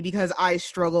might just be because I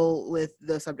struggle with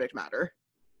the subject matter.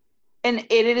 And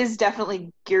it is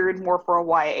definitely geared more for a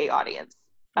YA audience.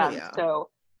 Yeah. So,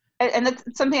 and that's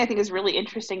something I think is really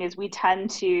interesting, is we tend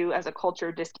to, as a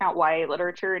culture, discount YA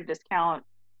literature and discount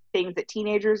things that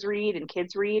teenagers read and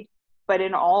kids read. But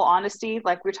in all honesty,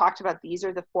 like we talked about, these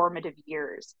are the formative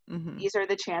years. Mm-hmm. These are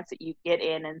the chance that you get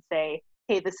in and say,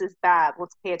 hey, this is bad.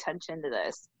 Let's pay attention to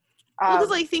this.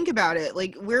 Because, like, think about it.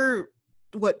 Like, we're,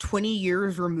 20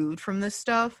 years removed from this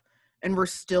stuff, and we're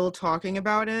still talking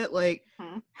about it? Like,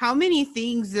 how many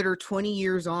things that are 20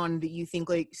 years on that you think,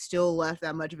 like, still left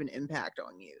that much of an impact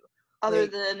on you? Other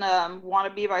than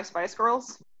Wannabe by Spice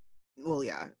Girls? Well,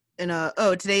 yeah. And,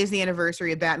 today is the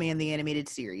anniversary of Batman the Animated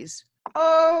Series.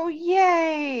 Oh,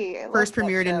 yay! First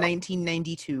premiered in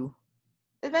 1992.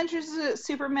 Adventures of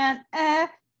Superman,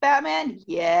 Batman,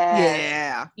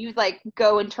 yeah. You'd like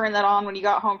go and turn that on when you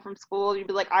got home from school. You'd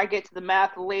be like, I get to the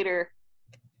math later.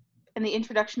 And the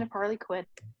introduction of Harley Quinn.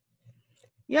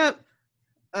 Yep.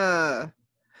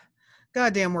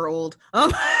 Goddamn, we're old.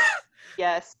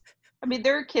 Yes. I mean,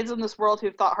 there are kids in this world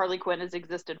who've thought Harley Quinn has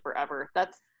existed forever.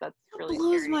 That's really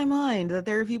blows scary. my mind that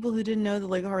there are people who didn't know that,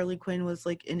 like, Harley Quinn was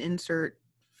like an insert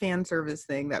fan service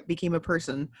thing that became a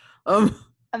person.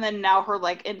 And then now her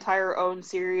like entire own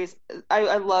series.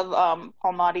 I love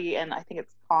Palmati, and I think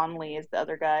it's Conley is the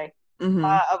other guy. Mm-hmm.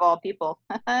 Of all people.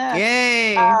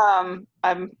 Yay! I'm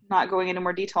not going into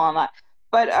more detail on that,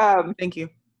 but thank you.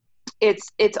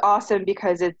 It's awesome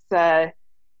because it's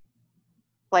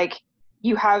like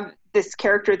you have this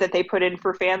character that they put in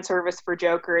for fan service for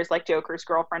Joker is like Joker's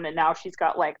girlfriend, and now she's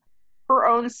got like her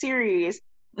own series.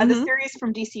 And the series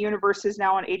from DC Universe is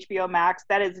now on HBO Max.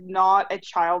 That is not a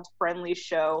child-friendly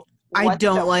show. I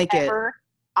don't like it.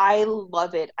 I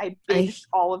love it. I binged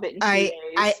all of it in 2 days.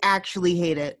 I actually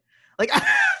hate it. Like,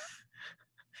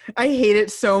 I hate it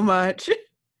so much.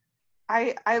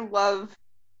 I love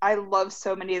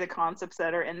so many of the concepts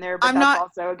that are in there, but that's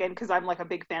also, again, because I'm like a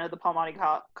big fan of the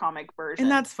Palmati comic version.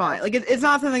 And that's fine. Like, it's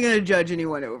not something I'm going to judge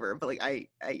anyone over, but like, I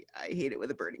hate it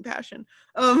with a burning passion.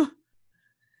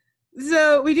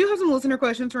 So we do have some listener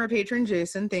questions from our patron,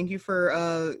 Jason. Thank you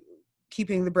for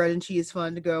keeping the bread and cheese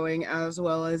fund going, as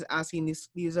well as asking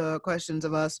these questions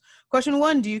of us. Question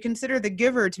 1, do you consider The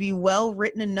Giver to be well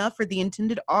written enough for the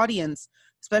intended audience,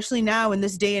 especially now in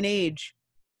this day and age?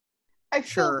 I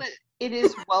feel that it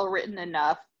is well written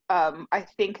enough. I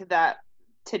think that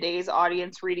today's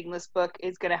audience reading this book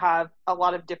is going to have a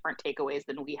lot of different takeaways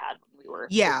than we had when we were.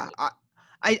 Yeah,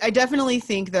 I definitely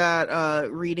think that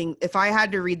if I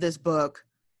had to read this book,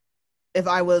 if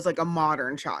I was like a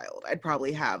modern child, I'd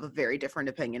probably have a very different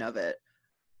opinion of it.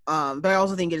 But I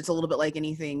also think it's a little bit like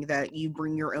anything that you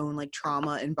bring your own like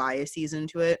trauma and biases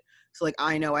into it. So like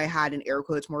I know I had an air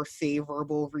quotes more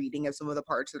favorable reading of some of the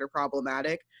parts that are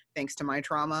problematic thanks to my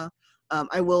trauma.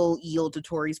 I will yield to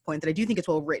Tori's point that I do think it's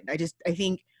well written. I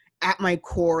think at my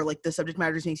core, like the subject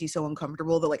matter just makes me so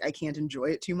uncomfortable that like I can't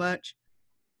enjoy it too much.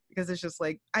 Because it's just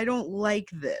like, I don't like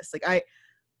this. Like,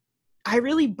 I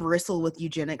really bristle with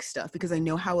eugenics stuff because I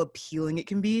know how appealing it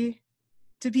can be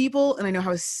to people, and I know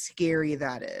how scary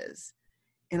that is.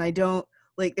 And I don't,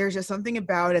 like, there's just something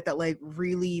about it that, like,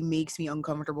 really makes me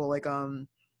uncomfortable. Like, to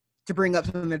bring up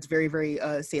something that's very, very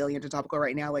salient and topical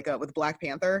right now, like, with Black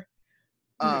Panther,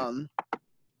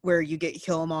 where you get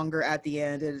Killmonger at the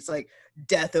end, and it's, like,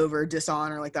 death over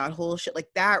dishonor, like, that whole shit. Like,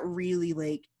 that really,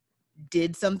 like,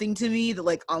 did something to me that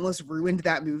like almost ruined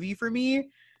that movie for me,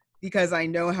 because I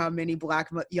know how many Black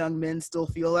young men still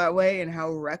feel that way and how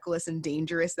reckless and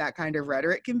dangerous that kind of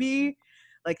rhetoric can be.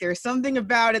 Like there's something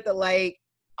about it that like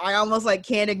I almost like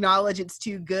can't acknowledge it's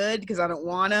too good because I don't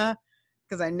wanna,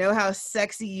 because I know how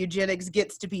sexy eugenics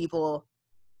gets to people,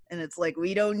 and it's like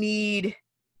we don't need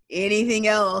anything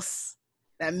else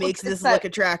that makes this look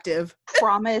attractive.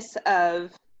 Promise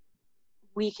of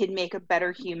we can make a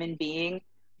better human being.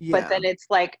 Yeah. But then it's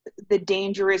like the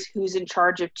danger is who's in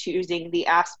charge of choosing the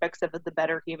aspects of the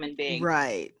better human being.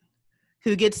 Right.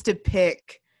 Who gets to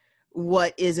pick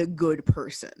what is a good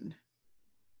person.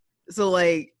 So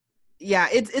like, yeah,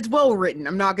 it's well written.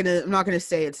 I'm not gonna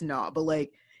say it's not, but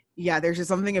like, yeah, there's just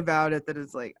something about it that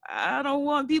is like, I don't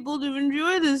want people to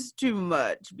enjoy this too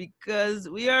much because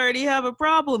we already have a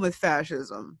problem with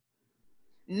fascism.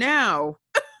 Now.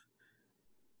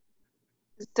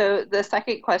 So the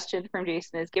second question from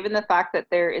Jason is, given the fact that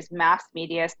there is mass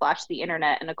media / the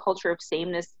internet and a culture of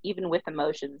sameness, even with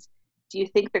emotions, do you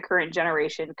think the current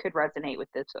generation could resonate with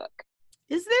this book?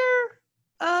 Is there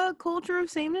a culture of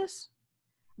sameness?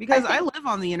 Because I live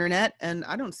on the internet and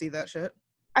I don't see that shit.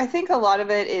 I think a lot of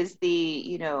it is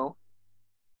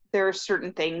there are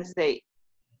certain things that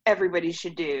everybody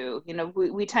should do.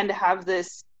 We tend to have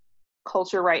this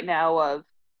culture right now of,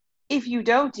 if you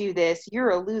don't do this,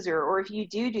 you're a loser, or if you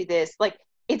do this, like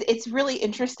it's really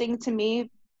interesting to me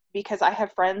because I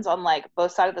have friends on like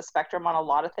both sides of the spectrum on a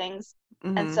lot of things.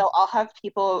 Mm-hmm. And so I'll have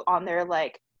people on there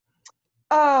like,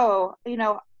 oh,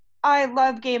 I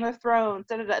love Game of Thrones,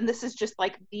 and this is just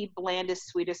like the blandest,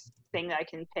 sweetest thing that I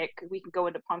can pick. We can go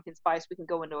into pumpkin spice, we can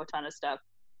go into a ton of stuff,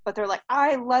 but they're like,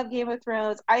 I love Game of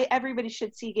Thrones. Everybody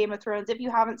should see Game of Thrones. If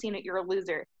you haven't seen it, you're a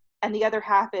loser. And the other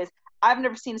half is, I've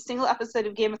never seen a single episode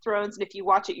of Game of Thrones, and if you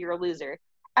watch it, you're a loser.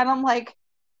 And I'm like,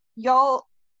 y'all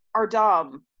are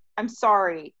dumb. I'm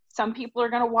sorry. Some people are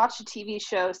going to watch a TV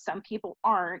show. Some people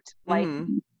aren't. Like,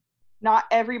 not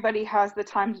everybody has the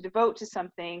time to devote to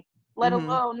something, let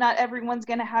alone not everyone's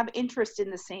going to have interest in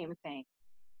the same thing.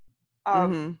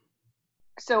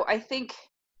 So I think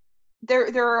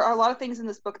there are a lot of things in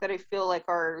this book that I feel like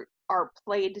are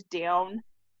played down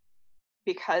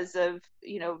because of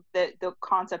the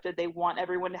concept that they want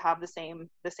everyone to have the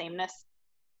sameness.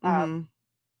 And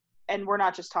we're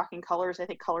not just talking colors. I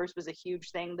think colors was a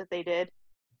huge thing that they did,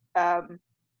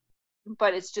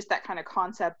 but it's just that kind of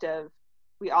concept of,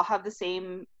 we all have the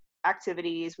same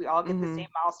activities, we all get the same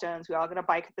milestones, we all get a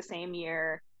bike at the same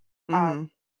year.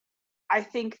 I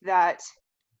think that,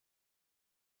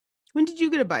 when did you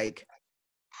get a bike?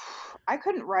 I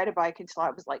couldn't ride a bike until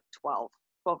I was like 12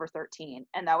 or 13,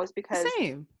 and that was because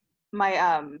my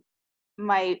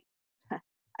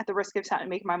at the risk of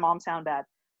making my mom sound bad,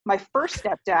 my first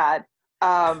stepdad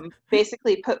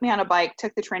basically put me on a bike,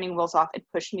 took the training wheels off, and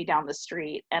pushed me down the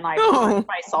street, and I hurt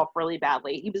myself really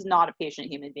badly. He was not a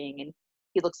patient human being, and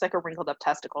he looks like a wrinkled up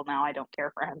testicle now. I don't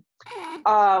care for him.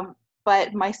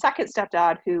 But my second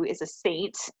stepdad, who is a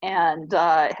saint and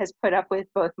has put up with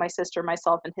both my sister,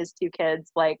 myself, and his 2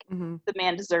 kids, like, the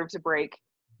man deserves a break.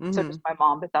 So does my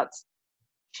mom, but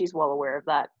she's well aware of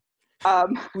that.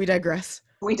 We digress.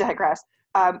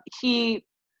 He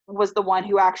was the one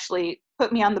who actually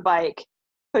put me on the bike,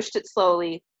 pushed it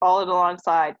slowly, followed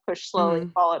alongside, pushed slowly,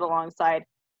 followed alongside,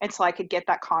 until I could get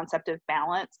that concept of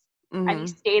balance. And he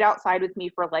stayed outside with me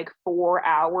for like 4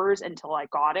 hours until I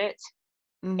got it.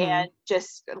 And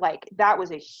just like, that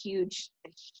was a huge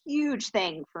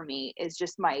thing for me, is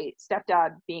just my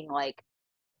stepdad being like,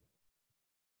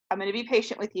 I'm going to be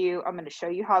patient with you. I'm going to show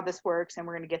you how this works, and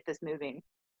we're going to get this moving.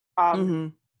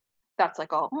 That's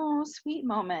like a sweet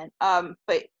moment.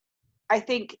 But I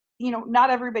think, not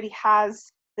everybody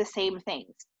has the same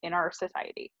things in our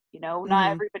society.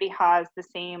 Not everybody has the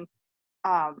same.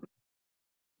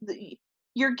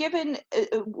 You're given,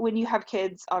 when you have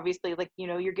kids, obviously, like,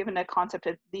 you're given a concept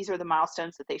of, these are the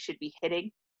milestones that they should be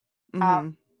hitting.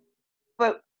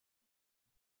 But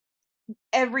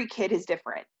every kid is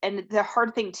different. And the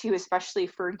hard thing too, especially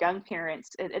for young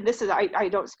parents, and this is, I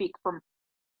don't speak from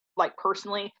like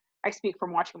personally, I speak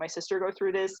from watching my sister go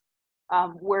through this,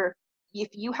 where if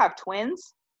you have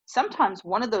twins, sometimes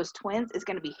one of those twins is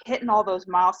going to be hitting all those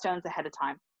milestones ahead of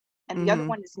time, and the other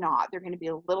one is not. They're going to be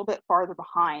a little bit farther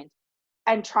behind,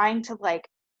 and trying to like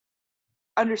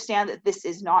understand that this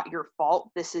is not your fault.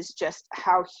 This is just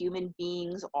how human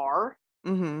beings are.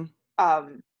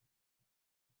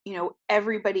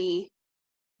 Everybody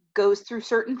goes through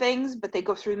certain things, but they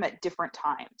go through them at different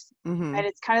times. And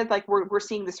it's kind of like we're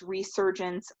seeing this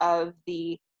resurgence of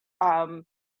the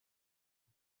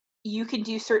you can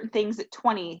do certain things at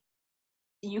 20,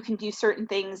 you can do certain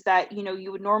things that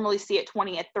you would normally see at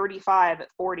 20, at 35, at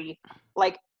 40.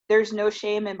 Like, there's no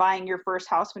shame in buying your first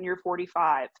house when you're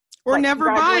 45, or like,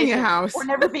 never buying a house, or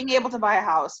never being able to buy a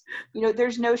house.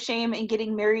 There's no shame in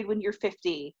getting married when you're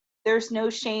 50. There's no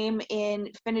shame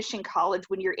in finishing college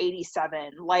when you're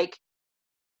 87. Like,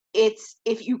 it's,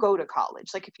 if you go to college,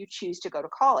 like, if you choose to go to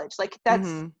college, like,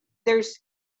 that's, there's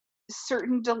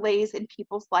certain delays in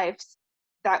people's lives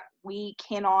that we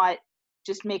cannot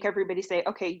just make everybody say,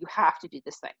 okay, you have to do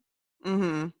this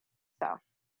thing. So.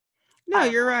 No,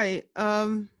 you're right. I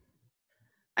mean,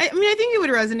 I think it would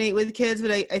resonate with kids,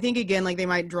 but I think, again, like, they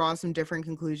might draw some different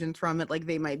conclusions from it. Like,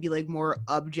 they might be like more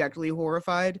objectively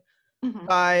horrified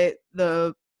by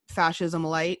the fascism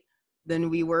light than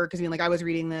we were. Because, I mean, like, I was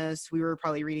reading this, we were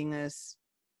probably reading this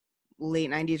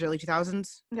late 90s, early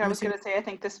 2000s. Yeah, I was going to say, I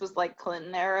think this was like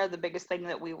Clinton era. The biggest thing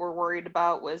that we were worried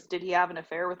about was, did he have an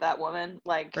affair with that woman?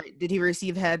 Like, right. Did he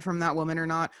receive head from that woman or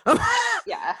not?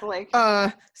 yeah, like.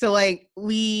 So like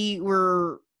we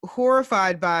were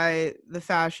horrified by the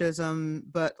fascism,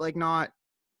 but like not.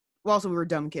 Well, also we were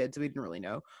dumb kids. So we didn't really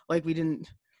know. Like we didn't.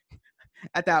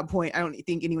 At that point, I don't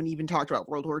think anyone even talked about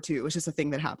World War II. It was just a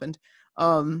thing that happened.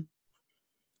 I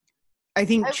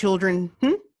think children.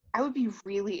 I would be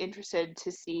really interested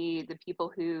to see the people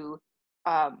who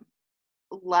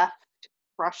left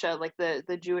Russia, like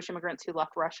the Jewish immigrants who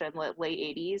left Russia in the late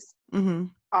 80s,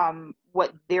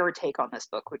 what their take on this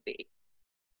book would be.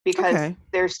 Because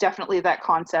there's definitely that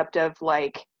concept of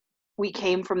like, we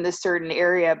came from this certain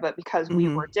area, but because we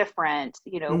were different,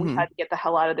 we had to get the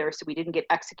hell out of there so we didn't get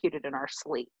executed in our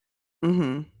sleep.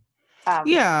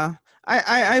 Yeah,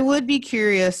 I would be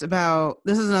curious about,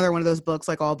 this is another one of those books,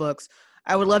 like all books,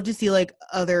 I would love to see like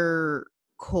other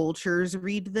cultures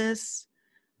read this.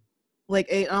 Like,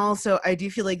 and also I do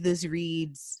feel like this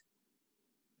reads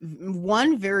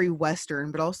one very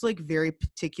Western, but also like very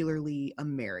particularly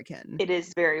American. It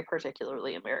is very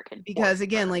particularly American. Because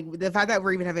again, like the fact that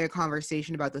we're even having a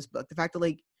conversation about this book, the fact that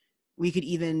like we could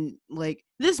even like,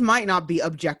 this might not be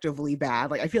objectively bad.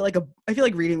 Like I feel like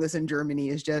reading this in Germany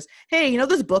is just, hey,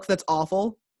 this book that's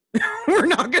awful, we're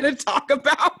not going to talk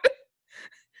about.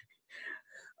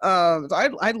 So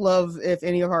I'd love if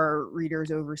any of our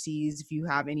readers overseas, if you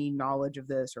have any knowledge of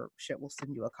this, or shit, we'll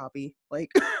send you a copy.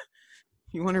 Like, if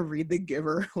you want to read The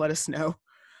Giver, let us know.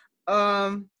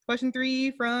 Question 3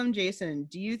 from Jason.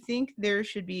 Do you think there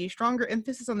should be stronger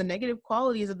emphasis on the negative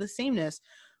qualities of the sameness,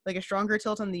 like a stronger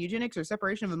tilt on the eugenics or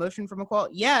separation of emotion from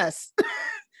equality? Yes.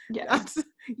 Yes.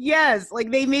 Yes.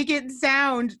 Like they make it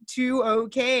sound too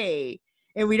okay.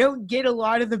 And we don't get a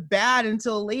lot of the bad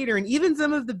until later. And even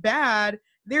some of the bad,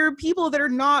 there are people that are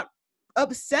not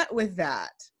upset with that.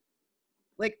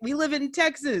 Like we live in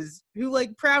Texas who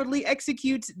like proudly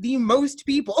executes the most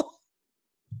people.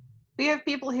 We have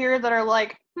people here that are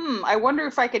like, I wonder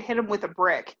if I could hit him with a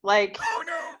brick. Like, oh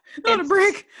no, not a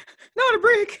brick.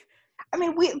 I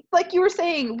mean, we, like you were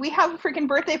saying, we have freaking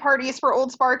birthday parties for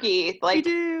old Sparky. Like, we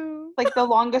do. Like the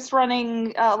longest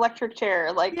running electric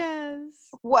chair. Like, yes.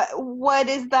 What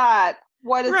is that?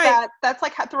 What is that? That's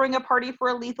like throwing a party for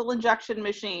a lethal injection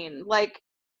machine. Like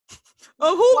a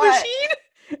whole machine?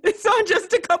 It's not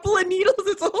just a couple of needles,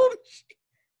 it's a whole machine.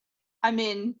 I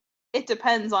mean, it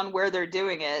depends on where they're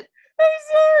doing it. I'm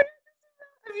sorry.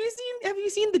 Have you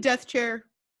seen the death chair?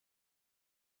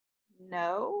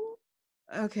 No.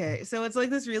 Okay, so it's like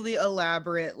this really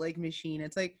elaborate like machine.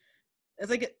 It's like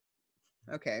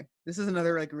okay, this is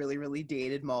another like really, really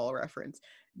dated mall reference.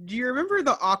 Do you remember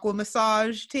the Aqua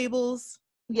Massage tables?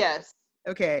 Yes.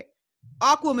 Okay.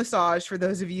 Aqua Massage, for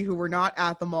those of you who were not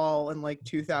at the mall in like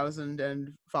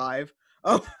 2005,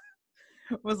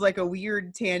 was like a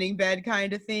weird tanning bed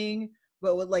kind of thing,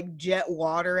 but with like jet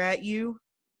water at you.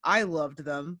 I loved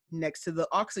them next to the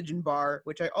oxygen bar,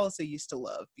 which I also used to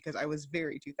love because I was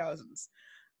very 2000s.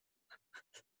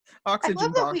 Oxygen I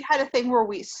love bar. that we had a thing where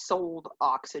we sold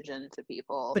oxygen to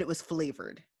people. But it was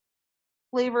flavored.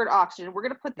 Flavored oxygen. We're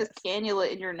going to put this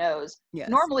cannula in your nose. Yes.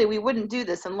 Normally we wouldn't do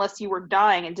this unless you were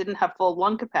dying and didn't have full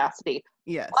lung capacity.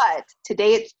 Yes. But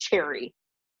today it's cherry.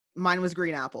 Mine was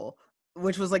green apple,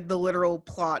 which was like the literal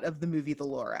plot of the movie The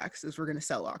Lorax, is we're going to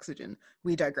sell oxygen.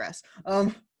 We digress.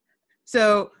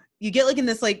 So you get like in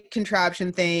this like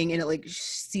contraption thing and it like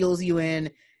seals you in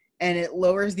and it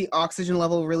lowers the oxygen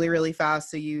level really, really fast.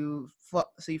 So you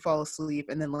fall asleep,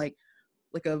 and then like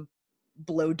a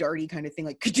blow darty kind of thing,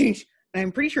 like ka-ching. And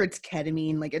I'm pretty sure it's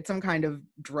ketamine, like it's some kind of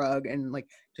drug, and like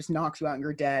just knocks you out and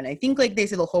you're dead. And I think like they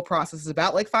say the whole process is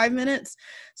about like 5 minutes.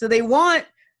 So they want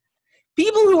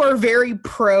people who are very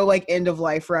pro like end of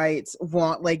life rights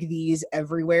want like these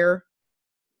everywhere.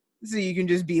 So you can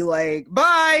just be like,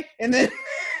 bye, and then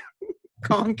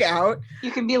conk out. You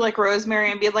can be like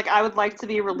Rosemary and be like, I would like to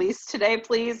be released today,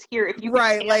 please. Here, if you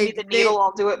can hand me the needle,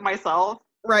 I'll do it myself.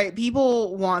 Right.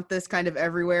 People want this kind of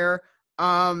everywhere.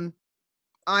 I'm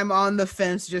on the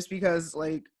fence just because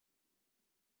like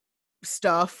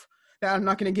stuff that I'm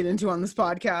not going to get into on this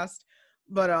podcast.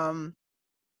 But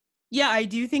yeah, I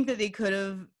do think that they could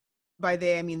have, by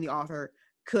they I mean the author,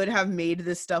 could have made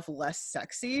this stuff less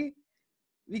sexy.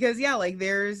 Because yeah, like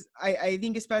there's I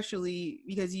think especially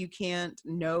because you can't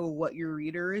know what your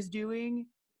reader is doing,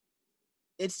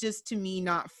 it's just to me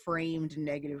not framed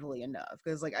negatively enough.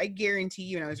 Because like I guarantee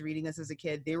you, when I was reading this as a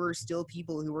kid, there were still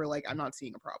people who were like, I'm not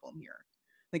seeing a problem here.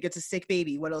 Like it's a sick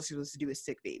baby. What else are you supposed to do with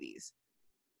sick babies?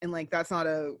 And like that's not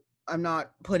a I'm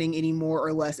not putting any more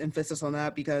or less emphasis on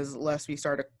that, because lest we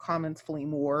start a comments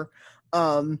flame war.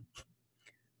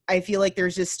 I feel like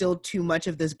there's just still too much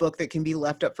of this book that can be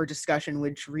left up for discussion,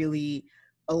 which really,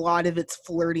 a lot of it's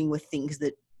flirting with things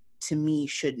that to me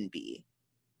shouldn't be.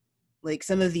 Like,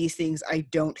 some of these things I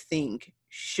don't think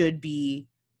should be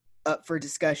up for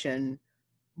discussion,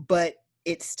 but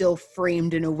it's still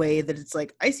framed in a way that it's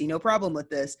like, I see no problem with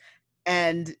this.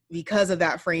 And because of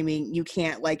that framing, you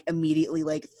can't like immediately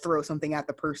like throw something at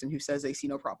the person who says they see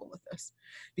no problem with this.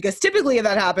 Because typically if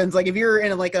that happens, like if you're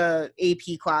in like a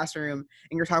AP classroom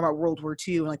and you're talking about World War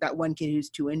II and like that one kid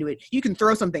who's too into it, you can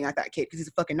throw something at that kid because he's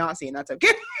a fucking Nazi and that's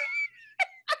okay.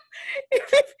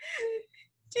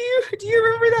 Do you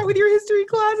remember that with your history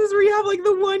classes where you have like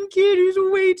the one kid who's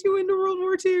way too into World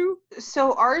War II?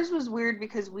 So ours was weird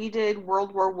because we did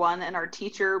World War I and our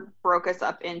teacher broke us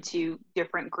up into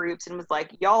different groups and was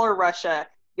like, y'all are Russia,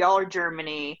 y'all are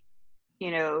Germany,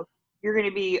 you know, you're going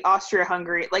to be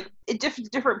Austria-Hungary, like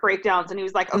different breakdowns. And he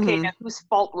was like, okay, now whose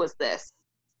fault was this?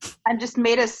 And just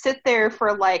made us sit there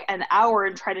for like an hour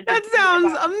and try to. That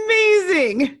sounds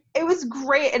amazing. It was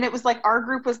great. And it was like, our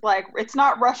group was like, it's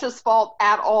not Russia's fault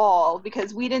at all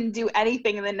because we didn't do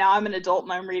anything. And then now I'm an adult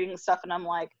and I'm reading stuff and I'm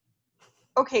like,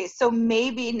 okay, so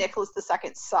maybe Nicholas II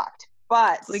sucked,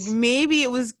 but like maybe it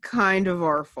was kind of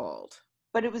our fault.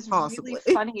 But it was really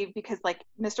funny because like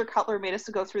Mr. Cutler made us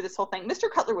go through this whole thing. Mr.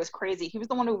 Cutler was crazy. He was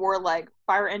the one who wore like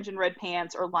fire engine red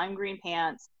pants or lime green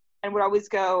pants and would always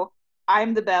go,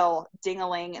 I'm the bell,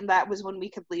 ding-a-ling, and that was when we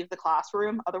could leave the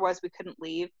classroom. Otherwise, we couldn't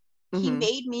leave. He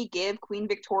made me give Queen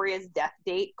Victoria's death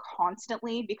date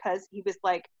constantly because he was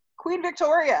like, Queen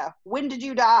Victoria, when did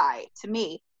you die? To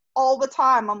me, all the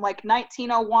time. I'm like,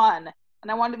 1901.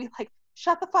 And I wanted to be like,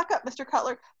 shut the fuck up, Mr.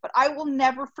 Cutler. But I will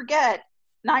never forget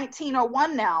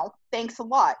 1901 now. Thanks a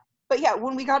lot. But yeah,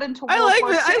 when we got into World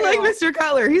War II, I like Mr.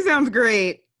 Cutler. He sounds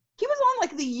great. He was on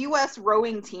like the U.S.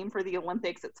 rowing team for the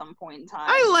Olympics at some point in time.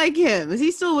 I like him. Is he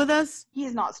still with us?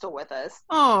 He's not still with us.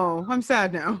 Oh, I'm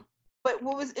sad now. But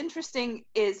what was interesting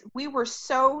is we were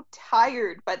so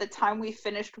tired by the time we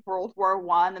finished World War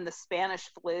I and the Spanish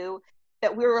flu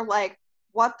that we were like,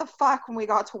 what the fuck when we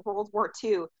got to World War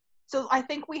II? So I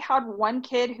think we had one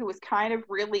kid who was kind of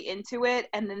really into it,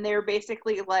 and then they were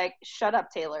basically like, shut up,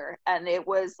 Taylor. And it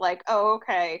was like, oh,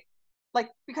 okay. Like,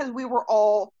 because we were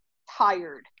all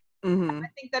tired. And I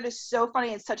think that is so funny.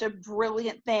 It's such a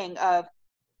brilliant thing of,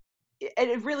 and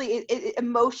it really,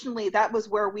 emotionally, that was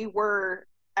where we were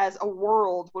as a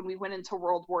world when we went into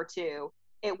World War II.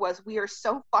 It was, we are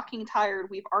so fucking tired.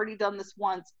 We've already done this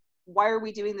once. Why are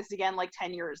we doing this again like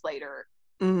 10 years later?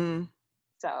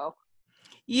 So.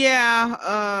 Yeah.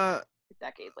 A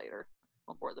decade later.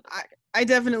 Before the decade. I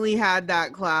definitely had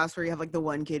that class where you have like the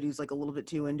one kid who's like a little bit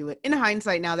too into it. In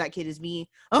hindsight, now that kid is me.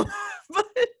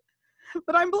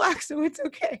 But I'm black, so it's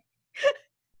okay.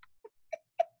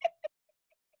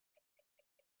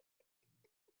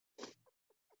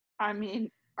 I mean,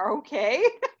 okay.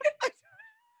 I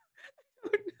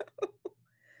don't know.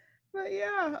 But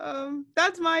yeah,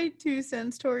 that's my 2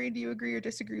 cents. Tori, do you agree or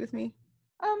disagree with me?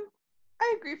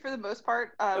 I agree for the most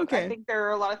part. Okay. I think there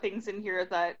are a lot of things in here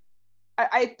that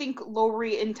I think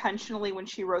Lowry intentionally, when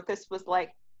she wrote this, was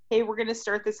like, hey, we're going to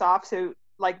start this off so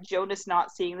like Jonas not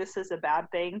seeing this as a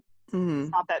bad thing.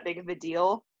 It's not that big of a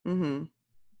deal.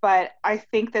 But I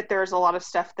think that there's a lot of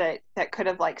stuff that could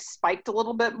have like spiked a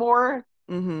little bit more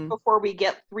before we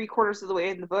get 3/4 of the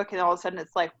way in the book, and all of a sudden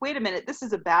it's like, wait a minute, this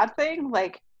is a bad thing?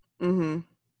 Like,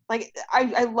 like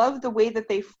I love the way that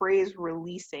they phrase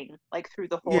releasing, like through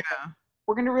the whole thing.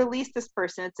 We're going to release this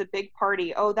person. It's a big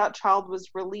party. Oh, that child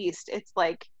was released. It's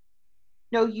like,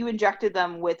 no, you injected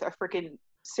them with a freaking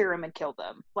serum and killed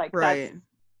them. Like, that's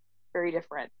very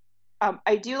different.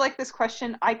 I do like this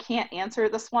question. I can't answer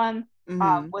this one.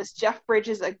 Was Jeff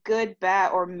Bridges a good,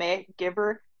 bad, or meh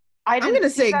giver? I'm going to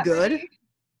say good.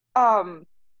 I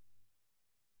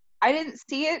didn't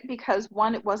see it because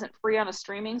 1, it wasn't free on a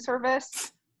streaming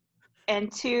service,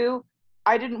 and 2,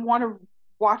 I didn't want to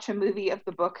watch a movie of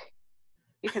the book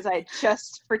because I had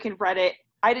just freaking read it.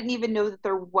 I didn't even know that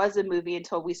there was a movie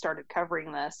until we started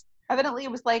covering this. Evidently,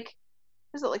 it was like,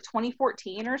 was it like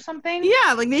 2014 or something?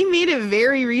 Yeah, like they made it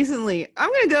very recently. I'm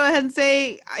going to go ahead and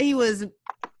say he was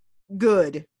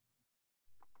good.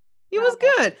 He was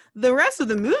good. The rest of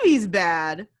the movie's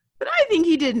bad, but I think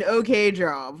he did an okay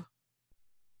job.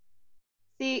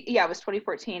 See, yeah, it was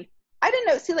 2014. I didn't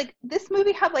know. See, like, this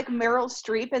movie had like Meryl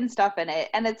Streep and stuff in it,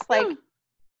 and it's like,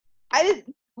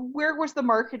 where was the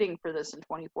marketing for this in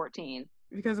 2014?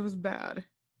 Because it was bad.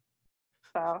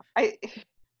 So I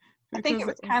think it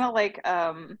was kind of like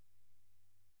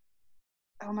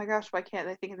oh my gosh, why can't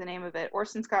I think of the name of it?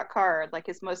 Orson Scott Card, like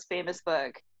his most famous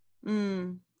book.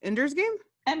 Ender's Game?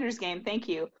 Ender's Game, thank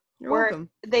you. You're where welcome.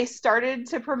 They started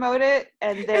to promote it,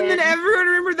 and then everyone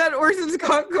remembered that Orson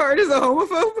Scott Card is a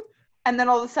homophobe. And then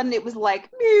all of a sudden it was like,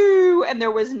 no, and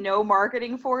there was no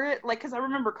marketing for it. Like, because I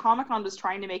remember Comic-Con was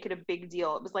trying to make it a big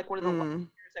deal. It was like one of the last years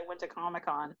I went to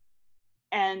Comic-Con.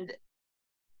 And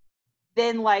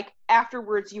then, like,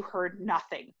 afterwards you heard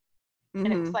nothing.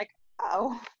 And it was like,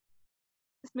 oh,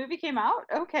 this movie came out?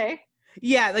 Okay.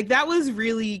 Yeah, like, that was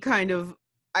really kind of,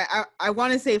 I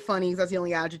want to say funny because that's the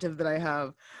only adjective that I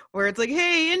have, where it's like,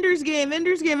 hey, Ender's Game,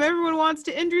 everyone wants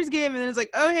to Ender's Game. And then it's like,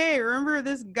 oh, hey, remember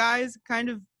this guy's kind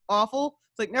of awful?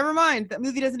 It's like, never mind, that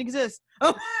movie doesn't exist.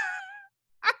 Oh.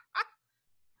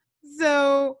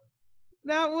 So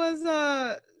that was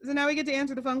so now we get to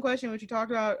answer the fun question, which we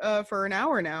talked about for an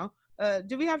hour now.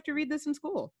 Do we have to read this in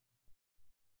school?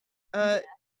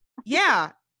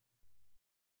 Yeah.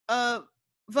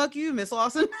 Fuck you, Miss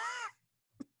Lawson.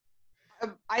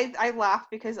 I laugh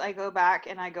because I go back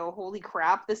and I go, holy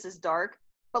crap, this is dark.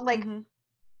 But like,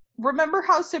 remember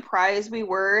how surprised we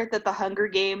were that The Hunger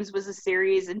Games was a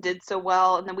series and did so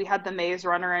well, and then we had The Maze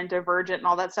Runner and Divergent and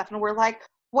all that stuff, and we're like,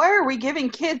 why are we giving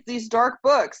kids these dark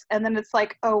books? And then it's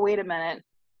like, oh, wait a minute,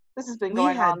 this has been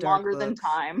going on longer than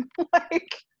time.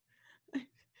 Like,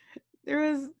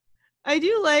 I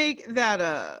do like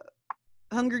that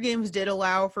Hunger Games did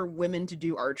allow for women to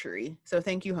do archery, so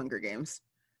thank you, Hunger Games.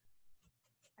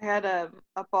 I had a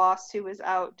boss who was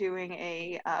out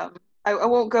doing I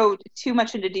won't go too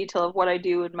much into detail of what I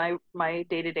do in my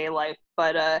day-to-day life,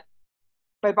 but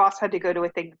my boss had to go to a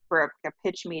thing for a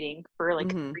pitch meeting for like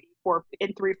 3-4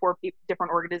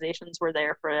 different organizations were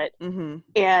there for it.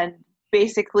 And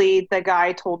basically the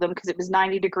guy told them, because it was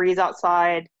 90 degrees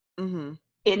outside in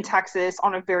Texas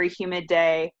on a very humid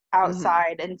day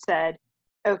outside, and said,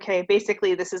 okay,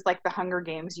 basically this is like the Hunger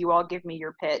Games, you all give me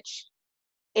your pitch.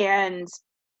 And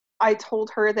I told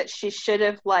her that she should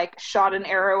have like shot an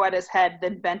arrow at his head,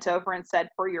 then bent over and said,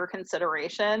 for your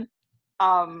consideration.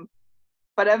 But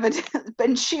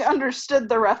she understood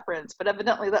the reference, but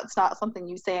evidently that's not something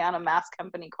you say on a mass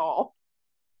company call.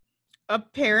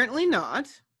 Apparently not.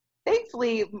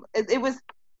 Thankfully, it was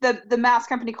the mass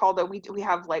company call that we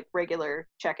have like regular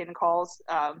check-in calls.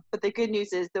 But the good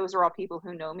news is those are all people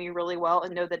who know me really well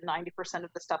and know that 90%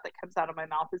 of the stuff that comes out of my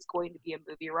mouth is going to be a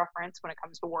movie reference when it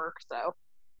comes to work. So.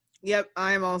 Yep,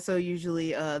 I'm also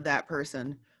usually that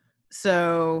person.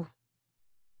 So,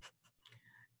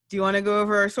 do you want to go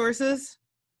over our sources?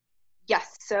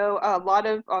 Yes. So a lot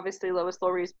of, obviously, Lois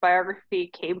Lowry's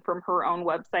biography came from her own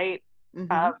website.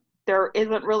 There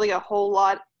isn't really a whole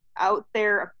lot out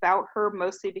there about her,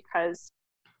 mostly because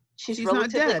she's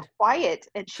relatively quiet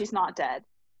and she's not dead.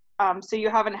 So you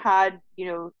haven't had,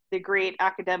 the great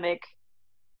academic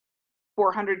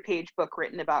 400-page book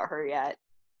written about her yet.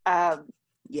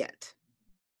 Yet.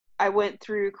 I went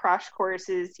through Crash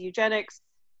Courses Eugenics,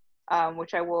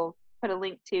 which I will put a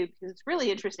link to because it's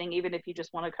really interesting, even if you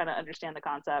just want to kind of understand the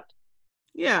concept.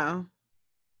 Yeah.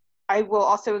 I will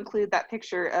also include that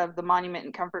picture of the monument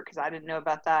in Comfort because I didn't know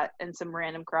about that, and some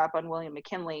random crap on William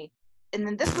McKinley. And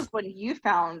then this was one you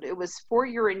found. It was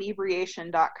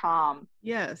foryourinebration.com.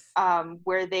 Yes.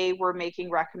 Where they were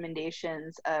making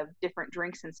recommendations of different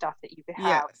drinks and stuff that you could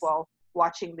have while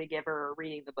watching The Giver or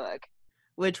reading the book.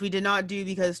 Which we did not do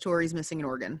because Tori's missing an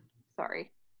organ. Sorry.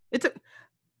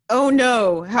 Oh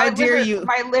no! How dare you?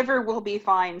 My liver will be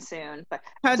fine soon. But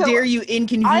how dare you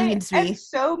inconvenience me? I'm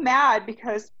so mad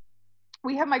because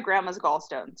we have my grandma's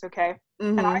gallstones, okay?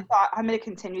 And I thought, I'm going to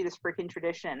continue this freaking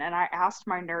tradition. And I asked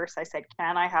my nurse, I said,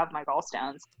 can I have my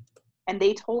gallstones? And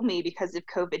they told me because of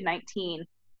COVID-19,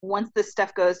 once this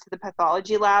stuff goes to the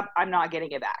pathology lab, I'm not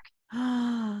getting it back.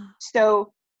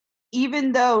 So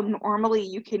even though normally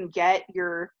you can get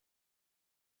your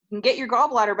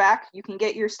gallbladder back, you can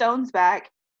get your stones back,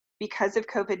 because of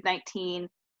COVID-19,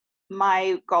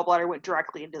 my gallbladder went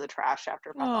directly into the trash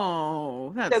after.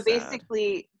 Oh, that's so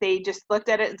basically, they just looked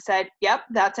at it and said, "Yep,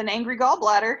 that's an angry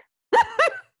gallbladder."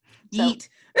 Yeet.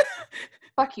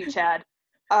 Fuck you, Chad.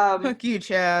 Fuck you,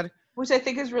 Chad. Which I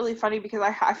think is really funny because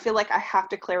I feel like I have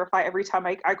to clarify every time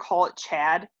I call it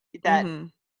Chad that,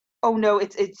 oh no,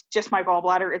 it's just my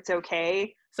gallbladder. It's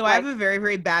okay. So I have a very,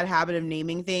 very bad habit of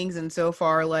naming things, and so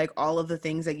far, like, all of the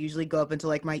things that usually go up into,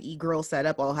 like, my e-girl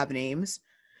setup all have names.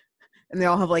 And they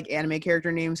all have, like, anime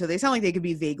character names, so they sound like they could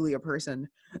be vaguely a person.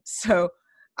 So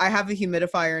I have a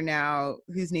humidifier now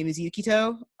whose name is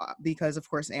Yukito, because, of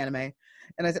course, anime.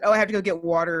 And I said, oh, I have to go get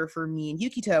water for me and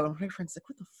Yukito. And my friend's like,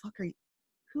 what the fuck are you?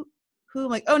 Who? I'm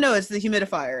like, oh, no, it's the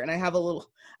humidifier. And I have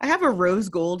a rose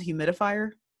gold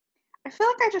humidifier. I feel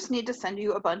like I just need to send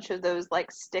you a bunch of those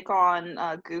like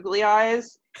stick-on googly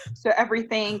eyes, so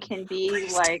everything can be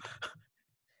like.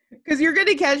 Because you're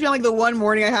gonna catch me on like the one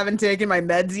morning I haven't taken my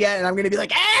meds yet, and I'm gonna be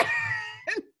like, ah!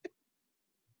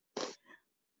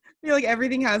 I feel like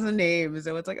everything has a name,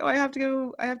 so it's like, oh, I have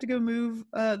to go move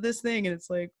this thing, and it's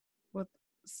like, what?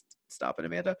 Stop it,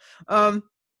 Amanda.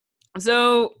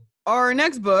 So our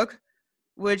next book,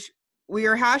 which we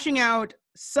are hashing out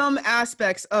some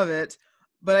aspects of it,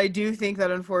 but I do think that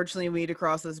unfortunately we need to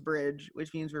cross this bridge,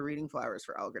 which means we're reading Flowers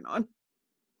for Algernon.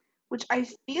 Which I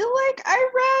feel like I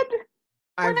read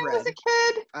when I was a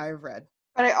kid. I've read.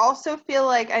 But I also feel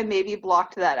like I maybe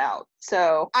blocked that out.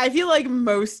 So I feel like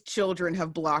most children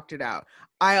have blocked it out.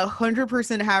 I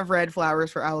 100% have read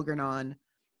Flowers for Algernon.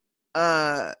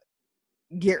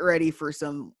 Get ready for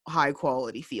some high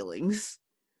quality feelings.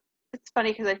 It's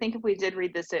funny because I think if we did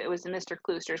read this, it was in Mr.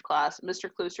 Klooster's class. Mr.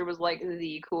 Klooster was like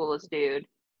the coolest dude.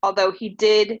 Although he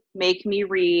did make me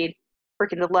read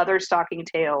freaking the Leatherstocking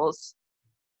Tales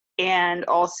and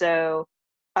also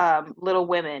Little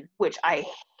Women, which I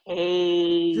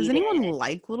hate. Does anyone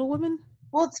like Little Women?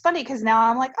 Well, it's funny because now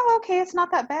I'm like, oh, okay, it's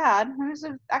not that bad. It was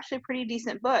actually a pretty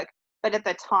decent book. But at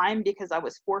the time, because I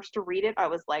was forced to read it, I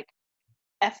was like,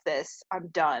 F this, I'm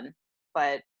done.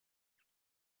 But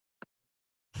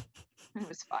it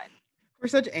was fine. We're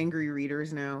such angry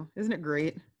readers now. Isn't it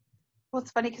great? Well,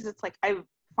 it's funny because it's like I'm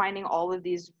finding all of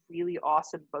these really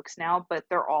awesome books now, but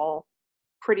they're all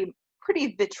pretty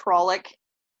vitrolic.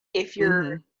 If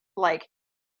you're like,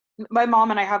 my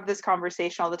mom and I have this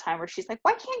conversation all the time where she's like,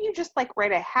 why can't you just like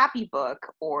write a happy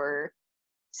book or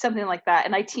something like that?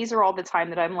 And I tease her all the time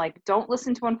that I'm like, don't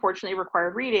listen to Unfortunately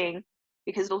Required Reading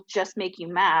because it'll just make you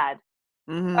mad.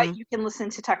 But you can listen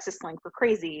to Texas Slang for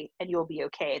Crazy and you'll be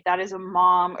okay. That is a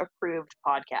mom approved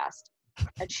podcast.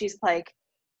 And she's like,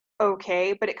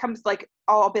 okay, but it comes like,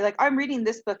 I'll be like, I'm reading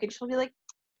this book, and she'll be like,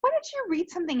 why don't you read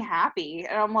something happy?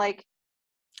 And I'm like,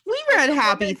 we read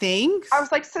happy things. I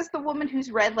was like, says the woman who's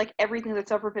read like everything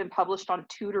that's ever been published on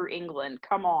Tudor England.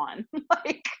 Come on.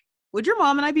 Like, would your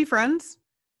mom and I be friends?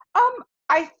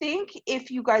 I think if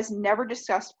you guys never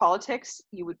discussed politics,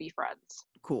 you would be friends.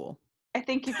 Cool. I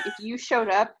think if you showed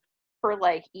up for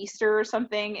like Easter or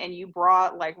something and you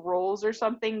brought like rolls or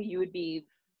something, you would be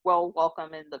well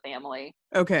welcome in the family.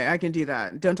 Okay, I can do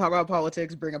that. Don't talk about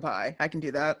politics, bring a pie. I can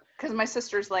do that. Because my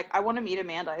sister's like, I want to meet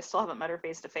Amanda. I still haven't met her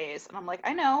face to face. And I'm like,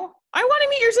 I know. I want to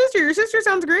meet your sister. Your sister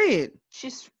sounds great.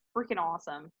 She's freaking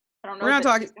awesome. I don't know. We're not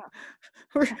talking.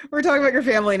 We're talking about your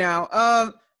family now.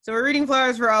 So we're reading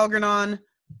Flowers for Algernon.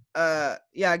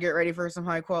 Yeah, get ready for some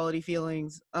high quality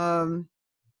feelings.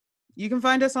 You can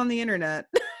find us on the internet.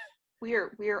 We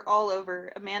are all over.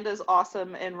 Amanda's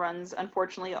awesome and runs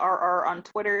Unfortunately RR on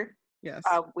Twitter. Yes.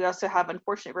 We also have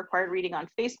Unfortunately Required Reading on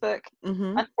Facebook.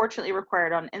 Unfortunately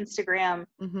Required on Instagram,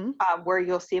 where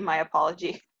you'll see my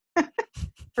apology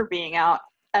for being out.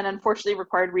 And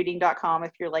unfortunatelyrequiredreading.com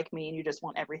if you're like me and you just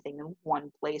want everything in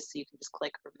one place, so you can just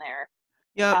click from there.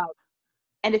 Yeah.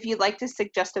 And if you'd like to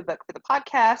suggest a book for the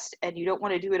podcast and you don't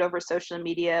want to do it over social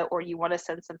media, or you want to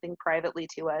send something privately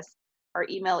to us, our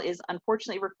email is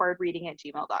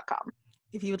unfortunatelyrequiredreading@gmail.com.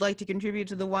 If you would like to contribute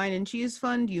to the Wine and Cheese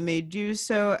Fund, you may do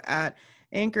so at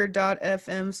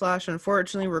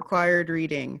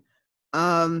anchor.fm/unfortunatelyrequiredreading.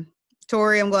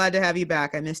 Tori, I'm glad to have you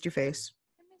back. I missed your face.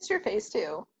 I missed your face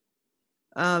too.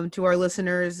 To our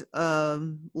listeners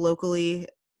locally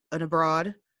and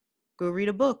abroad, go read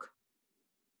a book.